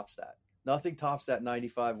 Nothing tops that. Nothing tops that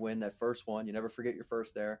 95 win, that first one. You never forget your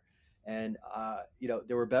first there. And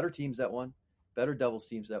there were better teams that won, better Devils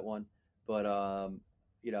teams that won, but I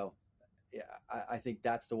think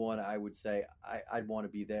that's the one I would say I'd want to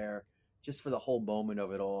be there just for the whole moment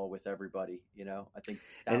of it all with everybody. I think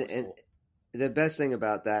that was cool. The best thing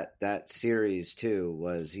about that series too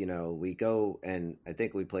was, we go and I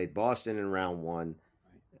think we played Boston in round 1.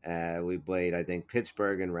 We played, I think,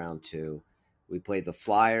 Pittsburgh in round 2. We played the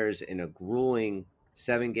Flyers in a grueling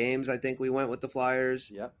 7 games. I think we went with the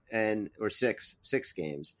Flyers. Yep. Or six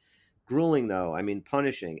games. Grueling though. I mean,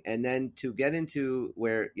 punishing. And then to get into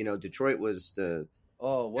where, Detroit was a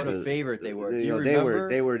favorite they were. Do you remember?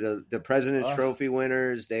 They were the President's Trophy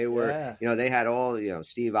winners. They were, they had all,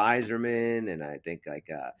 Steve Yzerman, and I think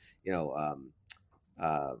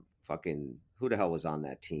fucking who the hell was on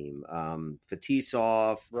that team?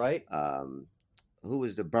 Fetisov, right? Who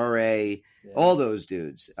was the Bure? Yeah. All those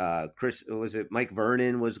dudes. Mike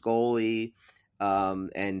Vernon was goalie.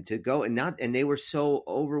 And to go and they were so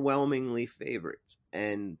overwhelmingly favorites,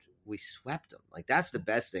 and we swept them. Like, that's the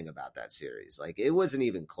best thing about that series. Like, it wasn't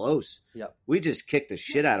even close. Yep. We just kicked the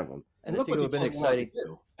shit out of them. And look, it would have been exciting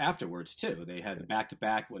afterwards too. They had the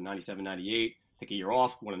back-to-back, 97, 98, take a year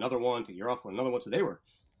off, won another one, take a year off, won another one. So they were,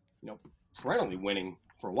 perennially winning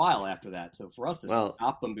for a while after that. So for us to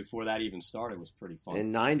stop them before that even started was pretty fun.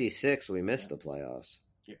 In 96, we missed the playoffs.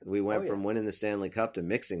 Yeah. We went from winning the Stanley Cup to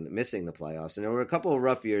missing the playoffs. And there were a couple of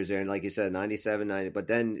rough years there. And like you said, 97, 90, but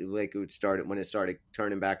then when it started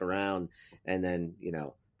turning back around, and then,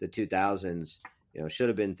 the 2000s, should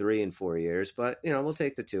have been 3 and 4 years, but we'll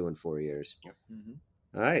take the 2 and 4 years. Yep.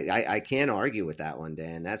 Mm-hmm. All right. I can't argue with that one,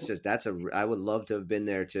 Dan. I would love to have been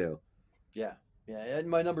there too. Yeah. Yeah. And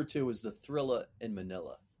my number 2 was the Thrilla in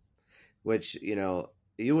Manila, which, you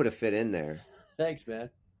would have fit in there. Thanks,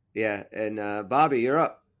 man. Yeah, and Bobby, you're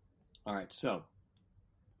up. All right, so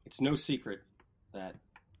it's no secret that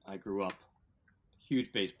I grew up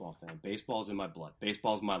huge baseball fan. Baseball's in my blood.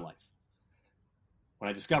 Baseball's my life. When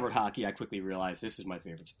I discovered hockey, I quickly realized this is my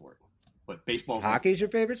favorite sport. But baseball. Hockey's your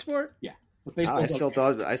favorite sport? Yeah, but baseball. I still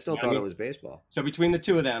thought it was baseball. So between the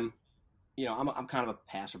two of them, I'm kind of a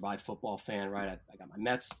passerby football fan, right? I got my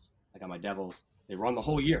Mets, I got my Devils. They run the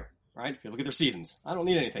whole year, right? If you look at their seasons, I don't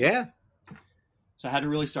need anything. Yeah. So I had to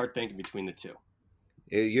really start thinking between the two.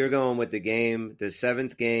 You're going with the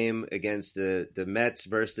 7th game against the Mets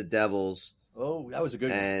versus the Devils. Oh, that was a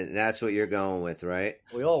good one. And that's what you're going with, right?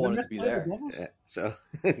 We all wanted to be there. So,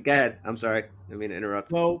 go ahead. I'm sorry. I mean to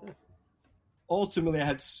interrupt. Well, ultimately, I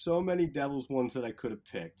had so many Devils ones that I could have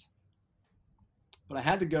picked. But I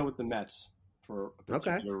had to go with the Mets for a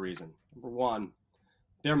particular reason. Number one,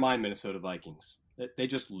 they're my Minnesota Vikings. They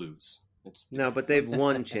just lose. But they've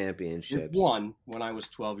won championships. They've won when I was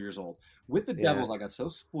 12 years old. With the Devils, I got so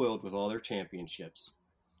spoiled with all their championships.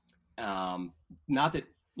 Not that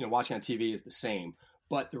watching on TV is the same,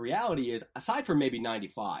 but the reality is, aside from maybe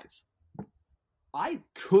 95, I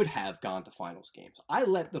could have gone to finals games. I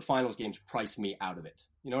let the finals games price me out of it.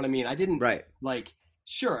 You know what I mean? I didn't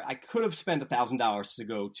sure, I could have spent $1,000 to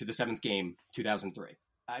go to the 7th game, 2003.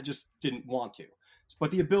 I just didn't want to.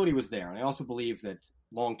 But the ability was there, and I also believe that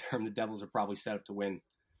long-term, the Devils are probably set up to win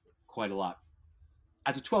quite a lot.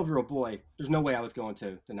 As a 12-year-old boy, there's no way I was going to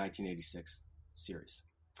the 1986 series.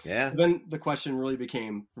 Yeah. So then the question really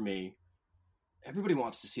became, for me, everybody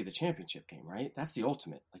wants to see the championship game, right? That's the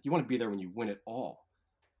ultimate. Like, you want to be there when you win it all.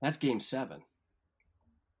 That's Game 7.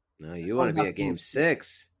 No, you want to be at Game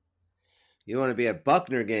 6. You want to be at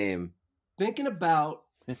Buckner game. Thinking about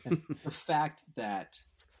the fact that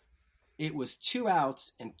it was 2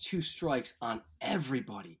 outs and 2 strikes on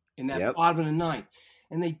everybody in that bottom of the 9th.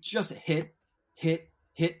 And they just hit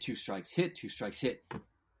 2 strikes, hit 2 strikes, hit.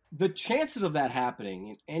 The chances of that happening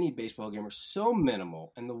in any baseball game are so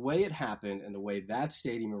minimal. And the way it happened and the way that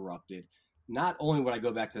stadium erupted, not only would I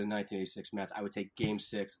go back to the 1986 Mets, I would take Game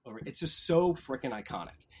 6 over. It's just so freaking iconic.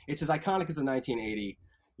 It's as iconic as the 1980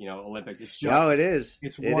 Olympics. It's just, it is.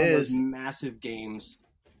 It's one of those massive games.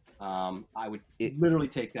 I would literally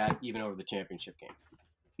take that even over the championship game.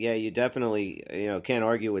 Yeah, you definitely can't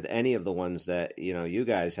argue with any of the ones that you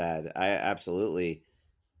guys had. I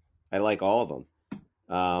like all of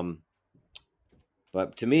them.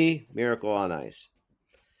 But to me, Miracle on Ice.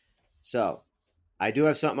 So I do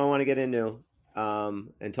have something I want to get into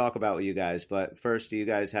and talk about with you guys. But first, do you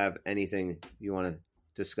guys have anything you want to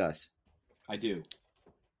discuss? I do.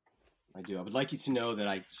 I would like you to know that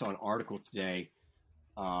I saw an article today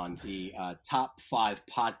on the top 5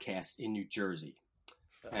 podcasts in New Jersey.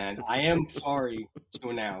 And I am sorry to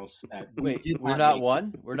announce that we're not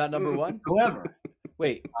one? We're not number 1? However.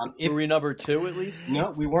 Wait, were we number 2 at least?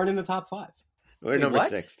 No, we weren't in the top 5. We're number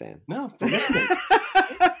 6, Dan. No, for listening.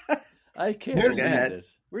 I can't Here's- believe Go ahead.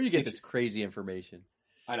 this. Where do you get this crazy information?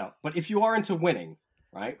 I know. But if you are into winning,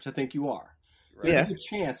 right, which I think you are, Right? Yeah. there's a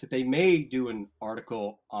chance that they may do an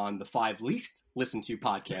article on the 5 least listened to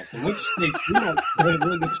podcasts, in which case we have a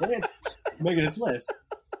really good chance of making this list.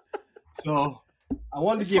 So I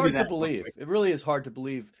wanted It's to give hard you to that. believe. It really is hard to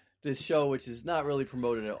believe this show, which is not really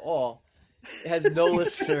promoted at all, has no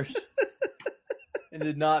listeners and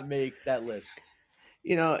did not make that list.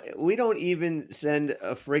 You know, we don't even send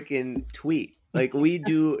a freaking tweet. Like, we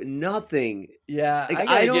do nothing. Yeah, Like, I I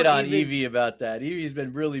gotta don't get on even- Evie about that. Evie's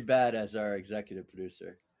been really bad as our executive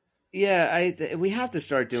producer. Yeah, we have to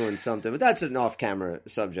start doing something, but that's an off-camera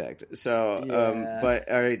subject. So, Yeah. but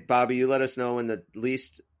all right, Bobby, you let us know when the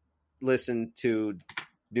least listened to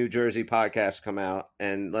New Jersey podcasts come out,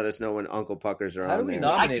 and let us know when Uncle Puckers are How do on we there.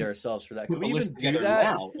 nominate can ourselves for that? Put Can the we even list do together that?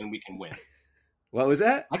 now, and we can win. What was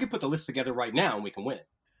that? I can put the list together right now, and we can win.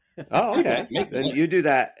 Oh, okay. Make the Then list. you do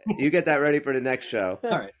that. You get that ready for the next show. All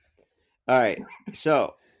right. All right.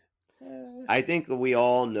 So, I think we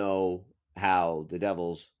all know how the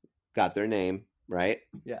Devils got their name, right?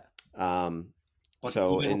 Yeah. Bunch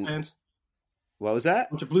So of Blue Devil in- fans. What was that?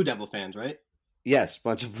 Bunch of Blue Devil fans, right? Yes,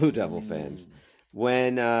 bunch of Blue Devil fans.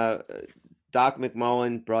 When Doc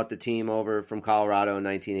McMullen brought the team over from Colorado in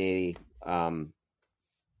 1980,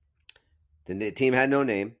 the team had no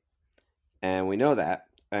name, and we know that.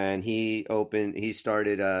 And he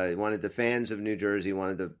started, wanted the fans of New Jersey,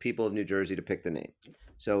 wanted the people of New Jersey to pick the name.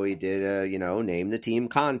 So he did a, name the team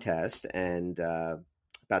contest, and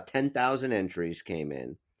about 10,000 entries came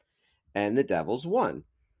in, and the Devils won.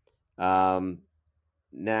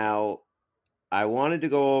 Now, I wanted to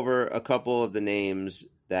go over a couple of the names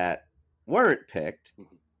that weren't picked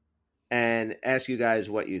and ask you guys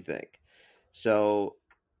what you think. So,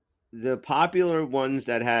 the popular ones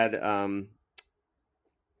that had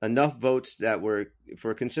enough votes that were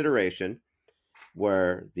for consideration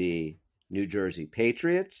were the New Jersey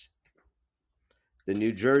Patriots, the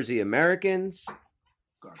New Jersey Americans,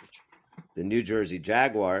 Garbage. the New Jersey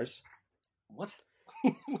Jaguars, What?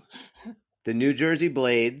 the New Jersey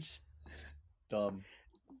Blades, Dumb.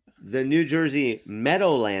 the New Jersey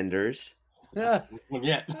Meadowlanders, Yeah.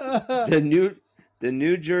 the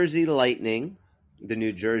New Jersey Lightning, the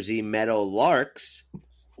New Jersey Meadowlarks.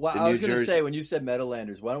 Well, The I was New going to Jersey- say, when you said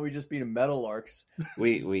Meadowlanders, why don't we just be the Meadowlarks?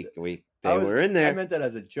 They were in I there. meant that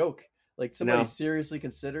as a joke. Like somebody No. seriously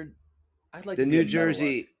considered. I'd like The to be New a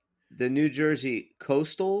Jersey, the New Jersey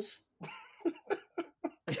Coastals,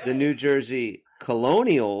 the New Jersey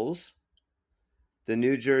Colonials, the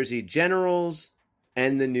New Jersey Generals,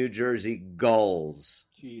 and the New Jersey Gulls.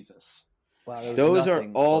 Jesus. Meadowlark. Wow, there was Those are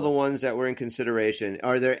nothing all the close. ones that were in consideration.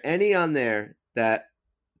 Are there any on there that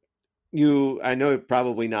I know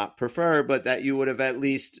probably not prefer, but that you would have at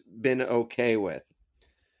least been okay with?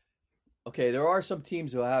 Okay, there are some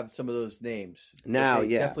teams who have some of those names. but Now, they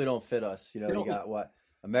yeah. definitely don't fit us. You know, They you don't- got what?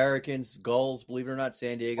 Americans, Gulls. Believe it or not,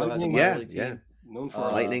 San Diego has a Lightning. minor Yeah, league team. yeah. Known for Uh,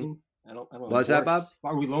 our Lightning. I don't know. Was that, Bob?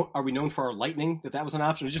 Are we known for our lightning? That was an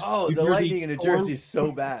option. It was just Oh, New the Jersey Lightning in New Storm? Jersey is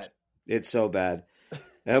so bad. It's so bad.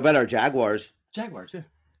 How about our Jaguars? Jaguars. Yeah.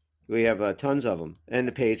 We have tons of them. And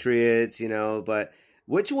the Patriots, but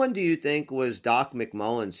which one do you think was Doc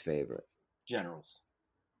McMullen's favorite? Generals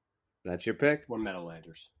That's your pick? or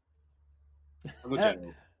Meadowlanders. I'll go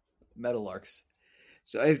Generals. Meadowlarks.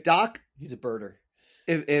 So if He's a birder.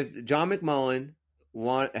 if John McMullen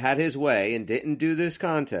had his way and didn't do this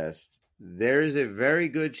contest, there's a very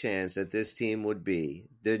good chance that this team would be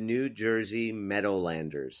the New Jersey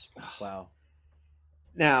Meadowlanders. Wow.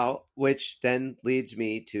 Now, which then leads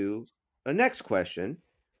me to a next question.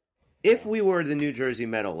 If we were the New Jersey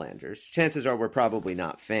Meadowlanders, chances are we're probably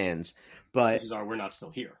not fans, but Chances are we're not still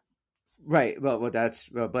here. right. But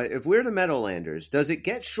if we're the Meadowlanders, does it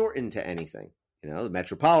get shortened to anything? The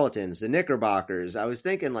Metropolitans, the Knickerbockers. I was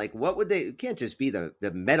thinking, like, what would they? It can't just be the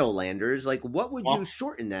Meadowlanders. Like, what would you Swamp-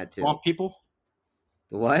 shorten that to? Swamp people.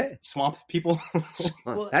 The what? Swamp people.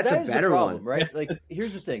 Well, That's that a is better the problem, one. right? Like,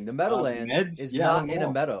 here's the thing: the Meadowlands Meds? is Yeah, I not don't in a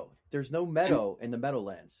know. meadow. There's no meadow in the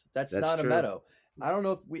Meadowlands. That's not true. a meadow. I don't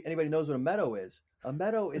know if anybody knows what a meadow is. A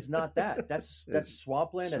meadow is not that. That's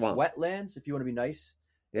swampland. That's Swamp. wetlands. If you want to be nice,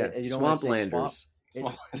 Yeah, and you don't want to say swamp. Swamplanders.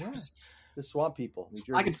 It- yeah, the swamp people, New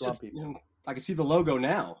Jersey I can swamp just, people. I can see the logo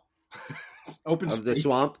now. Open Of the space.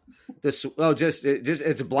 swamp.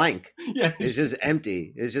 It's blank. Yeah. It's just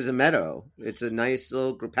empty. It's just a meadow. It's a nice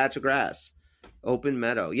little patch of grass, open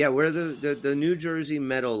meadow. Yeah, we're the New Jersey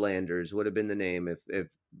Meadowlanders would have been the name if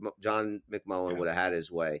John McMullen would have had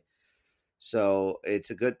his way. So it's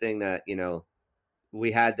a good thing that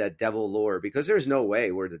we had that devil lore, because there's no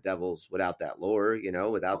way we're the Devils without that lore.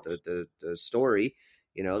 Without the story.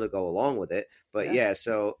 to go along with it. But Yeah.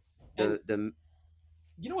 so the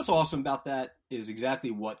You know what's awesome about that is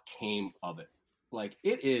exactly what came of it. Like,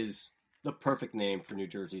 it is the perfect name for New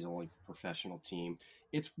Jersey's only professional team.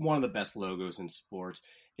 It's one of the best logos in sports.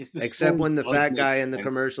 It's the except when the story fat does guy make in the sense.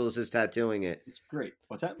 commercials is tattooing it. It's great.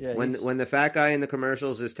 What's that? Yeah, When the fat guy in the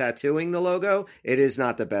commercials is tattooing the logo, it is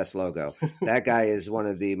not the best logo. That guy is one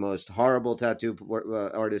of the most horrible tattoo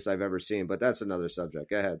artists I've ever seen. But that's another subject.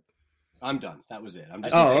 Go ahead. I'm done. That was it. I'm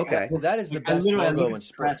just Oh, okay. Well, that is the Like, I best literally logo look in at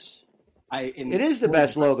sports. press. It is the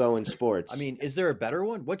best logo in sports. I mean, is there a better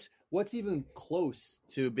one? What's even close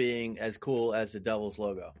to being as cool as the Devils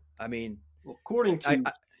logo? I mean, Well, according to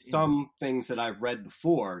I- some things that I've read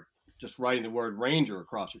before, just writing the word Ranger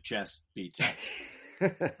across your chest beats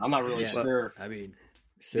it. I'm not really Yeah. sure. I mean, you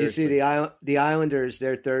seriously. see the Islanders,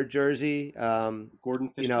 their third jersey, Gordon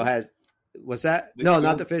Fisher. has. What's that? The No, Gordon-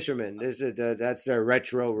 not the Fisherman. This is that's their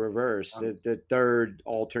retro reverse. The third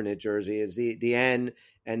alternate jersey is the N,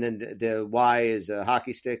 and then the Y is a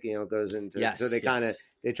hockey stick. Goes into. Yes, so they yes. kind of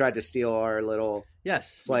they tried to steal our little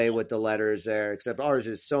Yes. play with the letters there. Except ours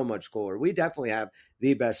is so much cooler. We definitely have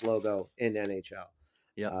the best logo in NHL.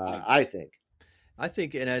 Yeah. I think. I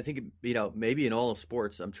think maybe in all of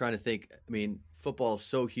sports. I'm trying to think. I mean, football is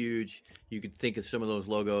so huge. You could think of some of those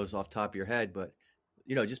logos off the top of your head, but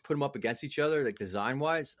just put them up against each other, like design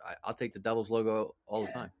wise. I'll take the Devils logo all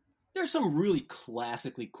the time. There's some really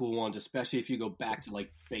classically cool ones, especially if you go back to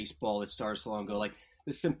like baseball that started so long ago. Like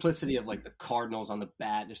the simplicity of like the Cardinals on the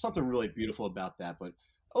bat. There's something really beautiful about that. But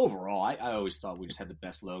overall, I always thought we just had the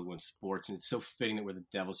best logo in sports, and it's so fitting that we're the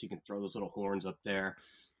Devils. So you can throw those little horns up there.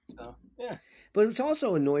 So yeah. But it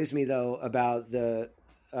also annoys me though about the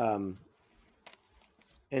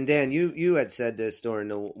and Dan, you had said this during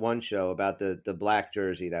the one show about the black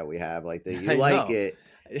jersey that we have, like that you I like know. it,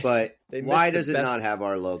 but They why missed the does it best- not have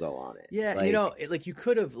our logo on it? Yeah, Like, you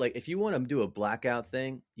could have, if you want to do a blackout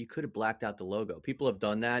thing, you could have blacked out the logo. People have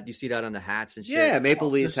done that. You see that on the hats and shit. yeah, Maple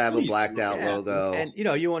Oh, Leafs there's have a hoodies, blacked out yeah. logo. And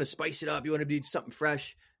you want to spice it up. You want to do something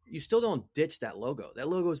fresh. You still don't ditch that logo. That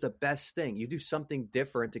logo is the best thing. You do something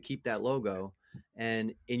different to keep that logo,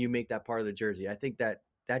 and you make that part of the jersey. I think that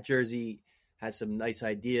jersey has some nice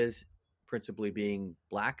ideas, principally being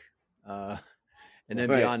black. And then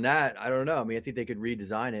Right. beyond that, I don't know. I mean, I think they could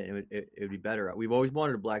redesign it. And it would be better. We've always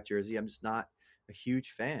wanted a black jersey. I'm just not a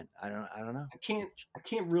huge fan. I don't know. I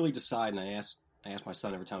can't really decide. And I ask my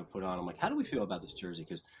son every time I put it on. I'm like, how do we feel about this jersey?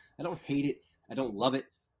 Because I don't hate it. I don't love it.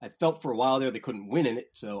 I felt for a while there they couldn't win in it,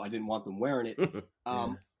 so I didn't want them wearing it.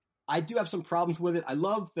 I do have some problems with it. I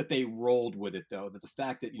love that they rolled with it, though. That the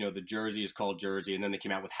fact that the jersey is called jersey, and then they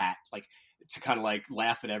came out with hat, like to kind of like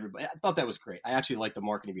laugh at everybody. I thought that was great. I actually like the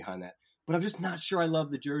marketing behind that. But I'm just not sure I love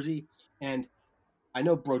the jersey. And I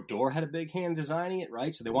know Brodeur had a big hand in designing it,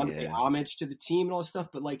 right? So they wanted to pay homage to the team and all this stuff.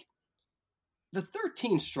 But like the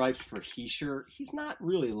 13 stripes for Hischier, he's not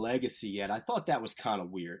really legacy yet. I thought that was kind of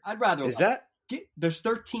weird. I'd rather there's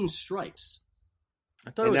 13 stripes.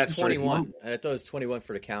 I thought And it that's was for 21. And I thought it was 21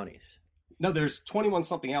 for the counties. No, there's 21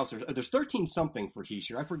 something else. There's 13 something for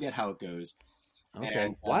Hischier. I forget how it goes. Okay.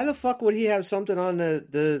 And, Why the fuck would he have something on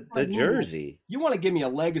the jersey? You want to give me a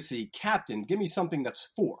legacy captain? Give me something that's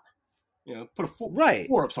 4. Put a 4, Right.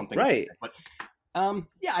 4 of something. Right. But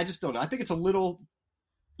yeah, I just don't know. I think it's a little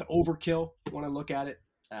overkill when I look at it.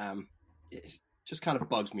 It just kind of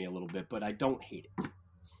bugs me a little bit, but I don't hate it.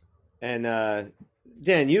 And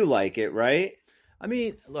Dan, you like it, right? I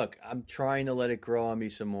mean, look, I'm trying to let it grow on me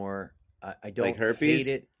some more. I don't Like herpes?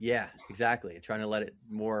 hate it. Yeah, exactly. I'm trying to let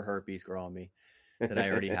more herpes grow on me than I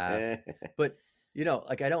already have. But, I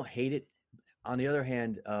don't hate it. On the other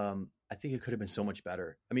hand, I think it could have been so much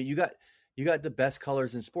better. I mean, you got the best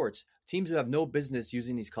colors in sports. Teams who have no business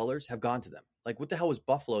using these colors have gone to them. Like, what the hell was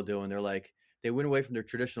Buffalo doing? They're like, they went away from their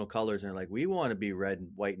traditional colors and they're like, we want to be red and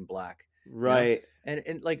white and black. Right.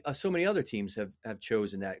 And like so many other teams have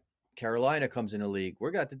chosen that. Carolina comes in the league.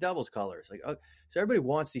 We got the Devils colors. Like, so everybody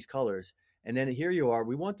wants these colors. And then here you are.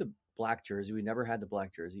 We want the black jersey. We never had the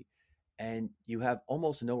black jersey. And you have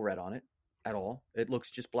almost no red on it at all. It looks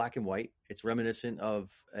just black and white. It's reminiscent of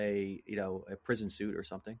a prison suit or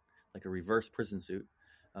something, like a reverse prison suit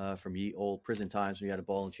from ye old prison times when you had a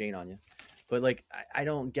ball and chain on you. But like, I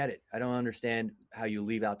don't get it. I don't understand how you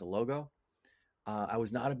leave out the logo. I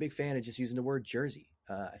was not a big fan of just using the word jersey.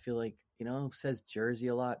 I feel like, says Jersey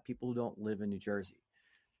a lot. People who don't live in New Jersey,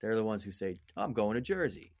 they're the ones who say, I'm going to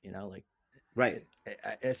Jersey, like, Right.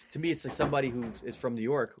 To me, it's like somebody who is from New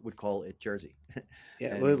York would call it Jersey.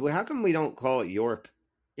 Yeah. And- Well, how come we don't call it York?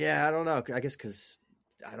 Yeah, I don't know. I guess because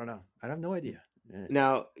I don't know. I have no idea.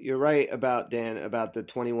 Now, you're right about, Dan, about the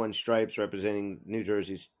 21 stripes representing New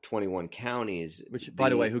Jersey's 21 counties. Which, by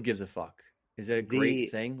the way, who gives a fuck? Is it a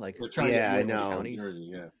great thing? Like, They're trying to Yeah, get I more know. New Jersey,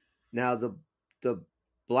 yeah. Now, the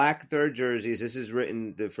black third jerseys, this is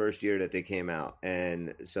written the first year that they came out.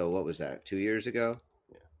 And so what was that, 2 years ago?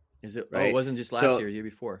 is it? Right. Oh, it wasn't just last So, year, year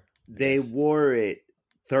before. I They guess. wore it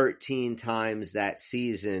 13 times that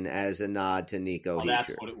season as a nod to Nico Oh, that's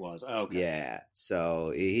Hischier. what it was. Oh, okay. Yeah,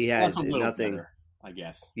 so he Well, has that's a little nothing. better, I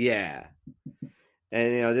guess. Yeah,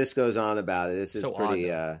 and this goes on about it. This is So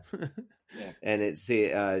pretty. odd, And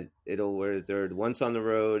it'll wear third once on the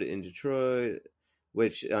road in Detroit,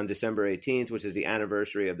 which on December 18th, which is the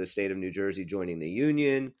anniversary of the state of New Jersey joining the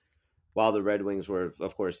Union. While the Red Wings were,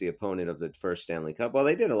 of course, the opponent of the first Stanley Cup. Well,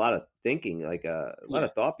 they did a lot of thinking, like a lot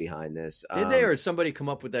of thought behind this. Did they, or somebody come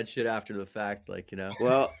up with that shit after the fact? Like,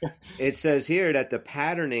 Well, it says here that the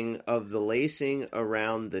patterning of the lacing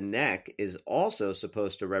around the neck is also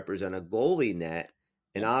supposed to represent a goalie net,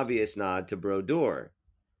 an obvious nod to Brodeur.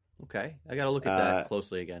 Okay, I got to look at that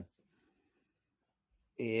closely again.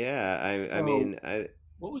 Yeah, I mean,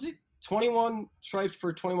 What was it? 21 stripes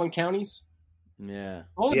for 21 counties? Yeah.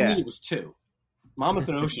 All Yeah. I needed was 2. Monmouth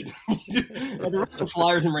and Ocean. The rest are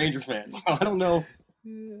Flyers and Ranger fans. So I don't know.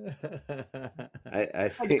 I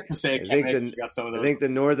think just to say, I think Connecticut got some of those. the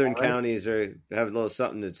northern All right. counties have a little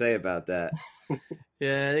something to say about that.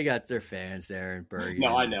 Yeah, they got their fans there in Bergen.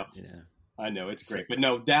 No, I know. I know it's great, but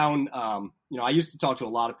no, down. I used to talk to a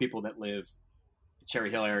lot of people that live Cherry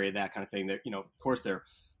Hill area, that kind of thing. That of course, they're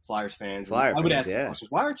Flyers fans. Flyer I would fans, ask them questions.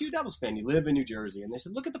 Why aren't you a Devils fan? You live in New Jersey, and they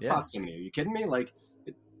said, "Look at the proximity. Are you kidding me? Like,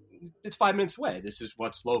 it's 5 minutes away. This is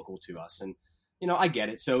what's local to us." And I get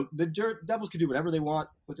it. So the Devils could do whatever they want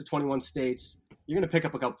with the 21 states. You're going to pick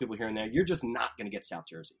up a couple people here and there. You're just not going to get South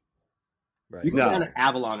Jersey. Right. You go down to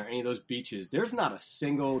Avalon or any of those beaches, there's not a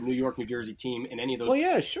single New York, New Jersey team in any of those. Well,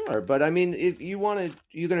 yeah, sure, but I mean, if you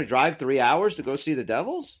you're going to drive 3 hours to go see the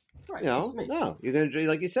Devils. Right, No, you're going to,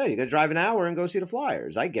 like you said, you're going to drive an hour and go see the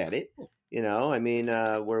Flyers. I get it. I mean,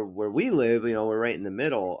 where we live, we're right in the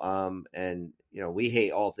middle, and we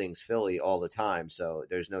hate all things Philly all the time. So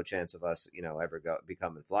there's no chance of us, ever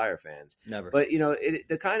becoming Flyer fans. Never. But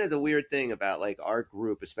the kind of the weird thing about like our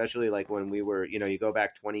group, especially like when we were, you go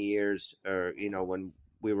back 20 years, or when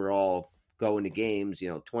we were all going to games,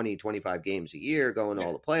 20, 25 games a year, going to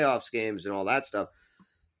all the playoffs games and all that stuff.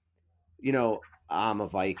 I'm a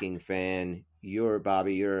Viking fan.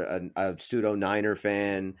 Bobby, you're a pseudo Niner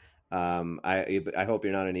fan. I hope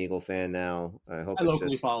you're not an Eagle fan now. I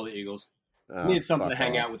locally follow the Eagles. Need something to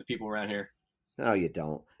hang out with the people around here. No, you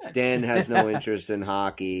don't. Dan has no interest in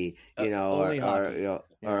hockey. Only hockey.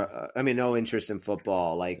 No interest in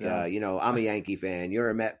football. Like, I'm a Yankee fan. You're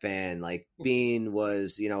a Met fan. Like, Bean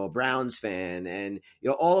was, a Browns fan, and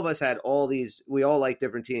all of us had all these. We all like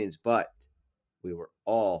different teams, but we were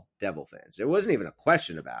all Devil fans. There wasn't even a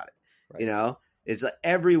question about it. Right. It's like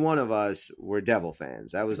every one of us were Devil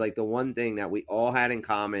fans. That was like the one thing that we all had in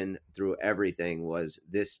common through everything was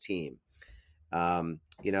this team.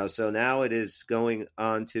 So now it is going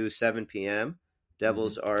on to 7 p.m.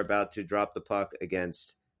 Devils are about to drop the puck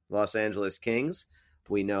against Los Angeles Kings.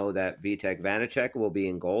 We know that Vitek Vanacek will be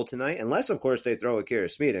in goal tonight, unless, of course, they throw Akira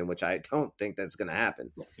Smith in, which I don't think that's going to happen.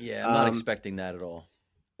 Yeah, I'm not expecting that at all.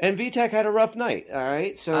 And Vitek had a rough night, all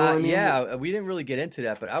right? So we didn't really get into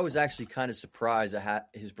that, but I was actually kind of surprised at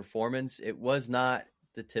his performance. It was not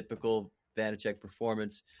the typical Vanacek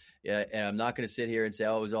performance. Yeah, and I'm not going to sit here and say,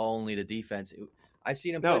 it was all only the defense. I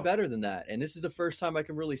seen him play better than that, and this is the first time I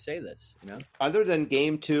can really say this. Other than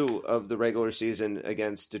Game 2 of the regular season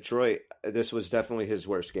against Detroit, this was definitely his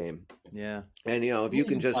worst game. Yeah, and if you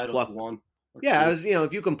can just pluck one.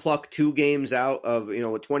 if you can pluck 2 games out of,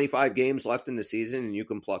 with 25 games left in the season, and you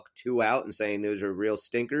can pluck 2 out and saying those are real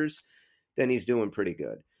stinkers, then he's doing pretty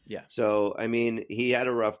good. Yeah. So, I mean, he had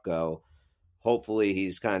a rough go. Hopefully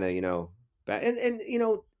he's kind of, back. And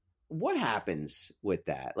what happens with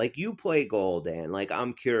that? Like, you play goal, Dan. Like,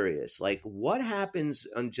 I'm curious. Like, what happens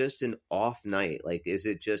on just an off night? Like, is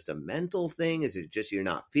it just a mental thing? Is it just you're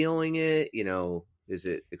not feeling it? Is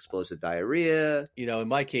it explosive diarrhea? In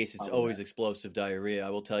my case, it's always explosive diarrhea. I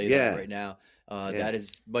will tell you that right now. That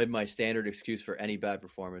is my standard excuse for any bad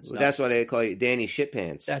performance. That's why they call you Danny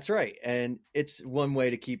Shitpants. That's right. And it's one way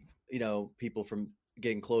to keep, people from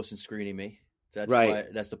getting close and screening me. That's right.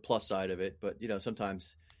 That's the plus side of it. But,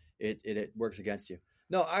 sometimes it works against you.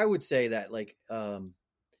 No, I would say that, like,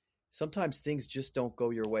 sometimes things just don't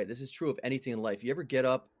go your way. This is true of anything in life. You ever get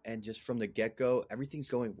up and just from the get-go, everything's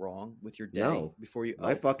going wrong with your day before you...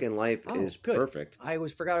 My fucking life is perfect. I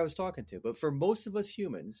forgot I was talking to. But for most of us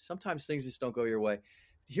humans, sometimes things just don't go your way.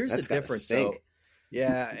 Here's the difference, though.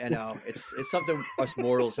 Yeah, I know. It's something us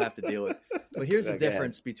mortals have to deal with. But here's the Okay.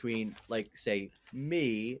 difference between, like, say,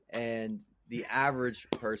 me and the average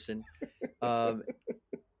person,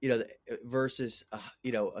 versus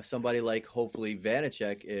somebody like hopefully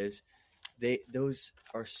Vanacek is. Those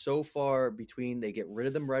are so far between. They get rid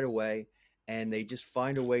of them right away, and they just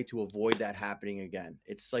find a way to avoid that happening again.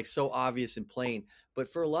 It's like so obvious and plain.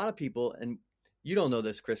 But for a lot of people, and you don't know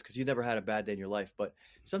this, Chris, because you never had a bad day in your life, but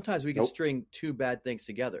sometimes we can string two bad things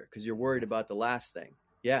together because you're worried about the last thing.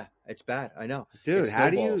 Yeah, it's bad. I know. Dude, It how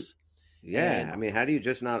do you? snowballs. Yeah, And- I mean, how do you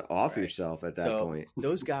just not off Right. yourself at that So point?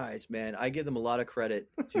 those guys, man, I give them a lot of credit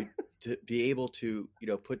to be able to,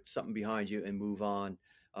 put something behind you and move on.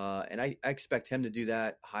 And I expect him to do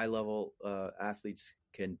that. High level athletes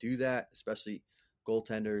can do that, especially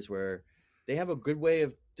goaltenders, where they have a good way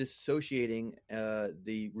of dissociating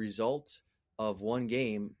the result of one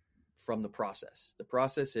game from the process. The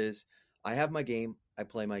process is I have my game, I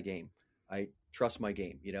play my game, I trust my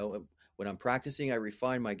game. When I'm practicing, I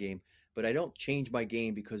refine my game, but I don't change my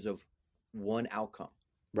game because of one outcome.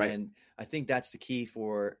 Right. And I think that's the key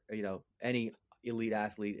for any elite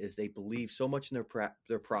athlete is they believe so much in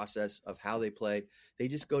their process of how they play. They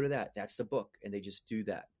just go to that. That's the book, and they just do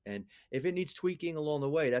that. And if it needs tweaking along the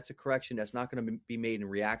way, that's a correction that's not going to be made in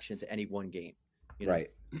reaction to any one game.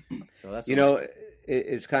 Right. So that's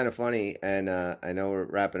It's kind of funny, and I know we're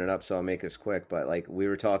wrapping it up, so I'll make this quick. But like we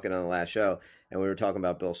were talking on the last show, and we were talking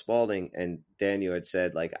about Bill Spalding, and Dan, you had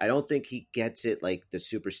said like I don't think he gets it, like the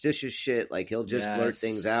superstitious shit. Like he'll just blurt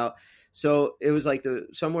things out. So it was like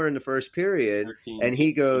somewhere in the first period, and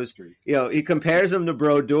he goes, he compares him to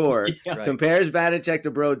Brodeur, Right. compares Vanacek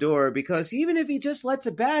to Brodeur, because even if he just lets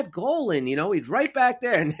a bad goal in, he's right back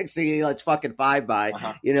there. And next thing he lets fucking 5 by,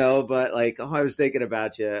 but like, I was thinking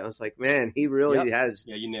about you. I was like, man, he really has.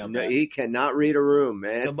 Yeah, you nailed that. He cannot read a room,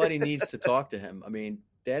 man. Somebody needs to talk to him. I mean,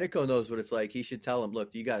 Danico knows what it's like. He should tell him,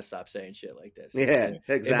 look, you got to stop saying shit like this. Yeah,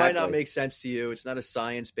 exactly. It might not make sense to you. It's not a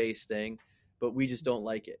science-based thing, but we just don't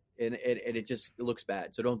like it. And it just looks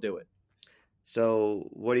bad. So don't do it. So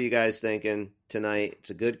what are you guys thinking tonight?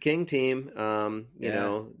 It's a good King team, you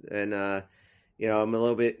know, and, I'm a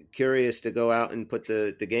little bit curious to go out and put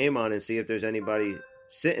the game on and see if there's anybody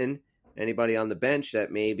sitting, anybody on the bench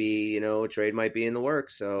that maybe, a trade might be in the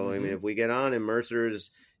works. So, I mean, if we get on and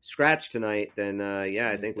Mercer's scratched tonight, then,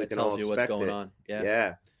 I think we can all expect what's going it. on.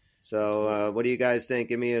 Yeah. So what do you guys think?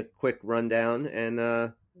 Give me a quick rundown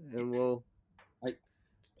and we'll...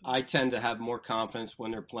 I tend to have more confidence when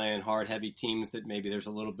they're playing hard, heavy teams that maybe there's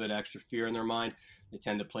a little bit extra fear in their mind. They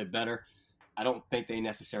tend to play better. I don't think they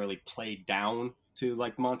necessarily play down to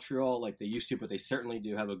like Montreal like they used to, but they certainly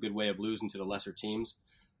do have a good way of losing to the lesser teams.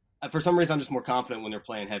 For some reason, I'm just more confident when they're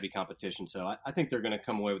playing heavy competition. So I think they're going to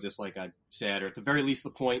come away with this, like I said, or at the very least the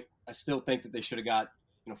point. I still think that they should have got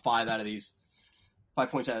 5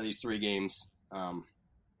 points out of these 3 games.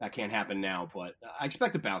 That can't happen now, but I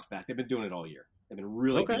expect a bounce back. They've been doing it all year. They've been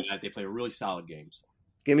really good at it. They play a really solid game. So.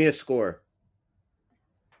 Give me a score.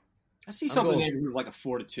 I see something maybe like a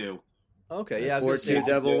 4-2. Okay, yeah. 4-2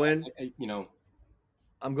 Devil win?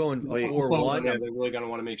 I'm going 4-1. They're really going to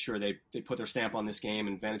want to make sure they put their stamp on this game,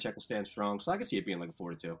 and Vanacek will stand strong. So I could see it being like a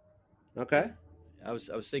 4-2. Okay. I was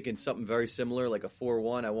thinking something very similar, like a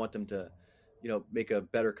 4-1. I want them to, make a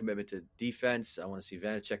better commitment to defense. I want to see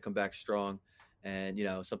Vanacek come back strong, and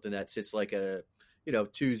something that sits like a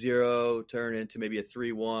 2-0 turn into maybe a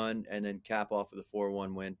 3-1 and then cap off with a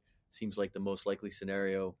 4-1 win. Seems like the most likely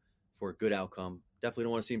scenario for a good outcome. Definitely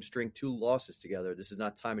don't want to see him string 2 losses together. This is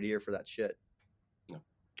not time of the year for that shit. No.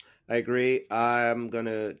 I agree. I'm going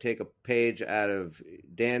to take a page out of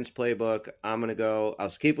Dan's playbook. I'll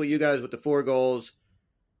keep with you guys with the 4 goals,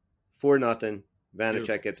 4-0.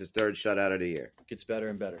 Vanacek gets his 3rd shutout of the year. Gets better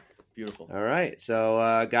and better. Beautiful. All right.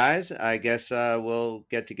 So, guys, I guess we'll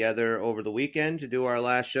get together over the weekend to do our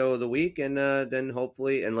last show of the week. And then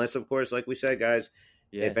hopefully, unless, of course, like we said, guys,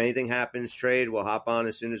 if anything happens, trade, we'll hop on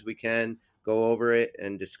as soon as we can, go over it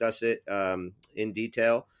and discuss it in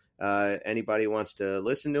detail. Anybody wants to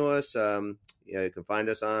listen to us, you can find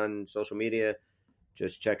us on social media.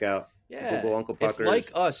 Just check out Google Uncle Puckers. If,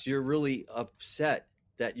 like us, you're really upset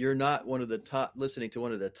that you're not listening to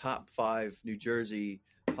one of the top 5 New Jersey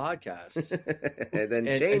podcasts, then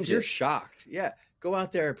and change you're it. shocked. Yeah, go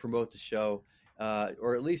out there and promote the show,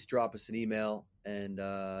 or at least drop us an email and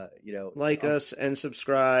like us and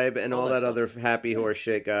subscribe and all that other happy horse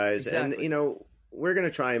shit, guys. Exactly. And we're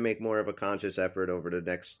gonna try and make more of a conscious effort over the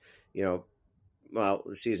next, well,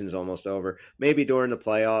 the season's almost over. Maybe during the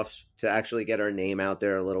playoffs to actually get our name out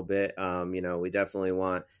there a little bit. We definitely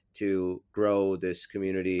want to grow this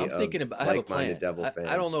community. I'm thinking about. I have a plan. Devil fans.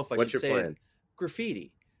 I don't know if I What's should your say plan? it.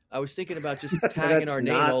 graffiti. I was thinking about just tagging our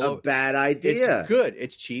name not all a over. bad idea. It's good.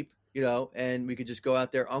 It's cheap, and we could just go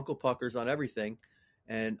out there, Uncle Puckers on everything,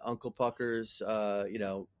 and Uncle Puckers. I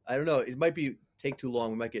don't know. It might take too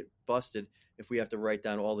long. We might get busted if we have to write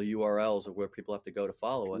down all the URLs of where people have to go to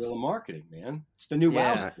follow us. Real marketing, man. It's the new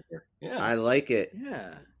Yeah. wow sticker. Yeah, I like it.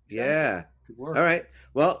 Yeah. Exactly. Yeah. good work. All right.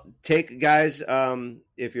 Well, guys,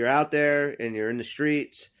 if you're out there and you're in the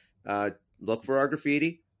streets, look for our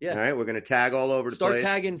graffiti. Yeah. All right. We're going to tag all over the Start place.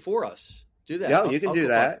 tagging for us. Do that. Yeah, you can do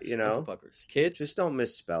that, Puckers, Uncle Puckers. Kids, Just don't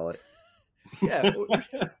misspell it. yeah.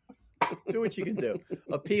 Do what you can do.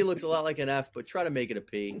 A P looks a lot like an F, but try to make it a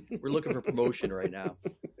P. We're looking for promotion right now.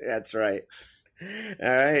 That's right. All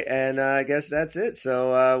right. And I guess that's it.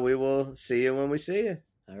 So we will see you when we see you.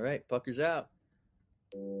 All right. Puckers out.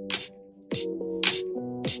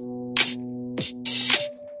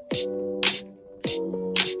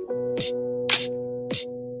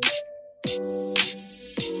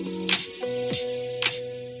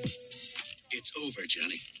 It's over,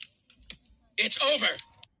 Johnny. It's over!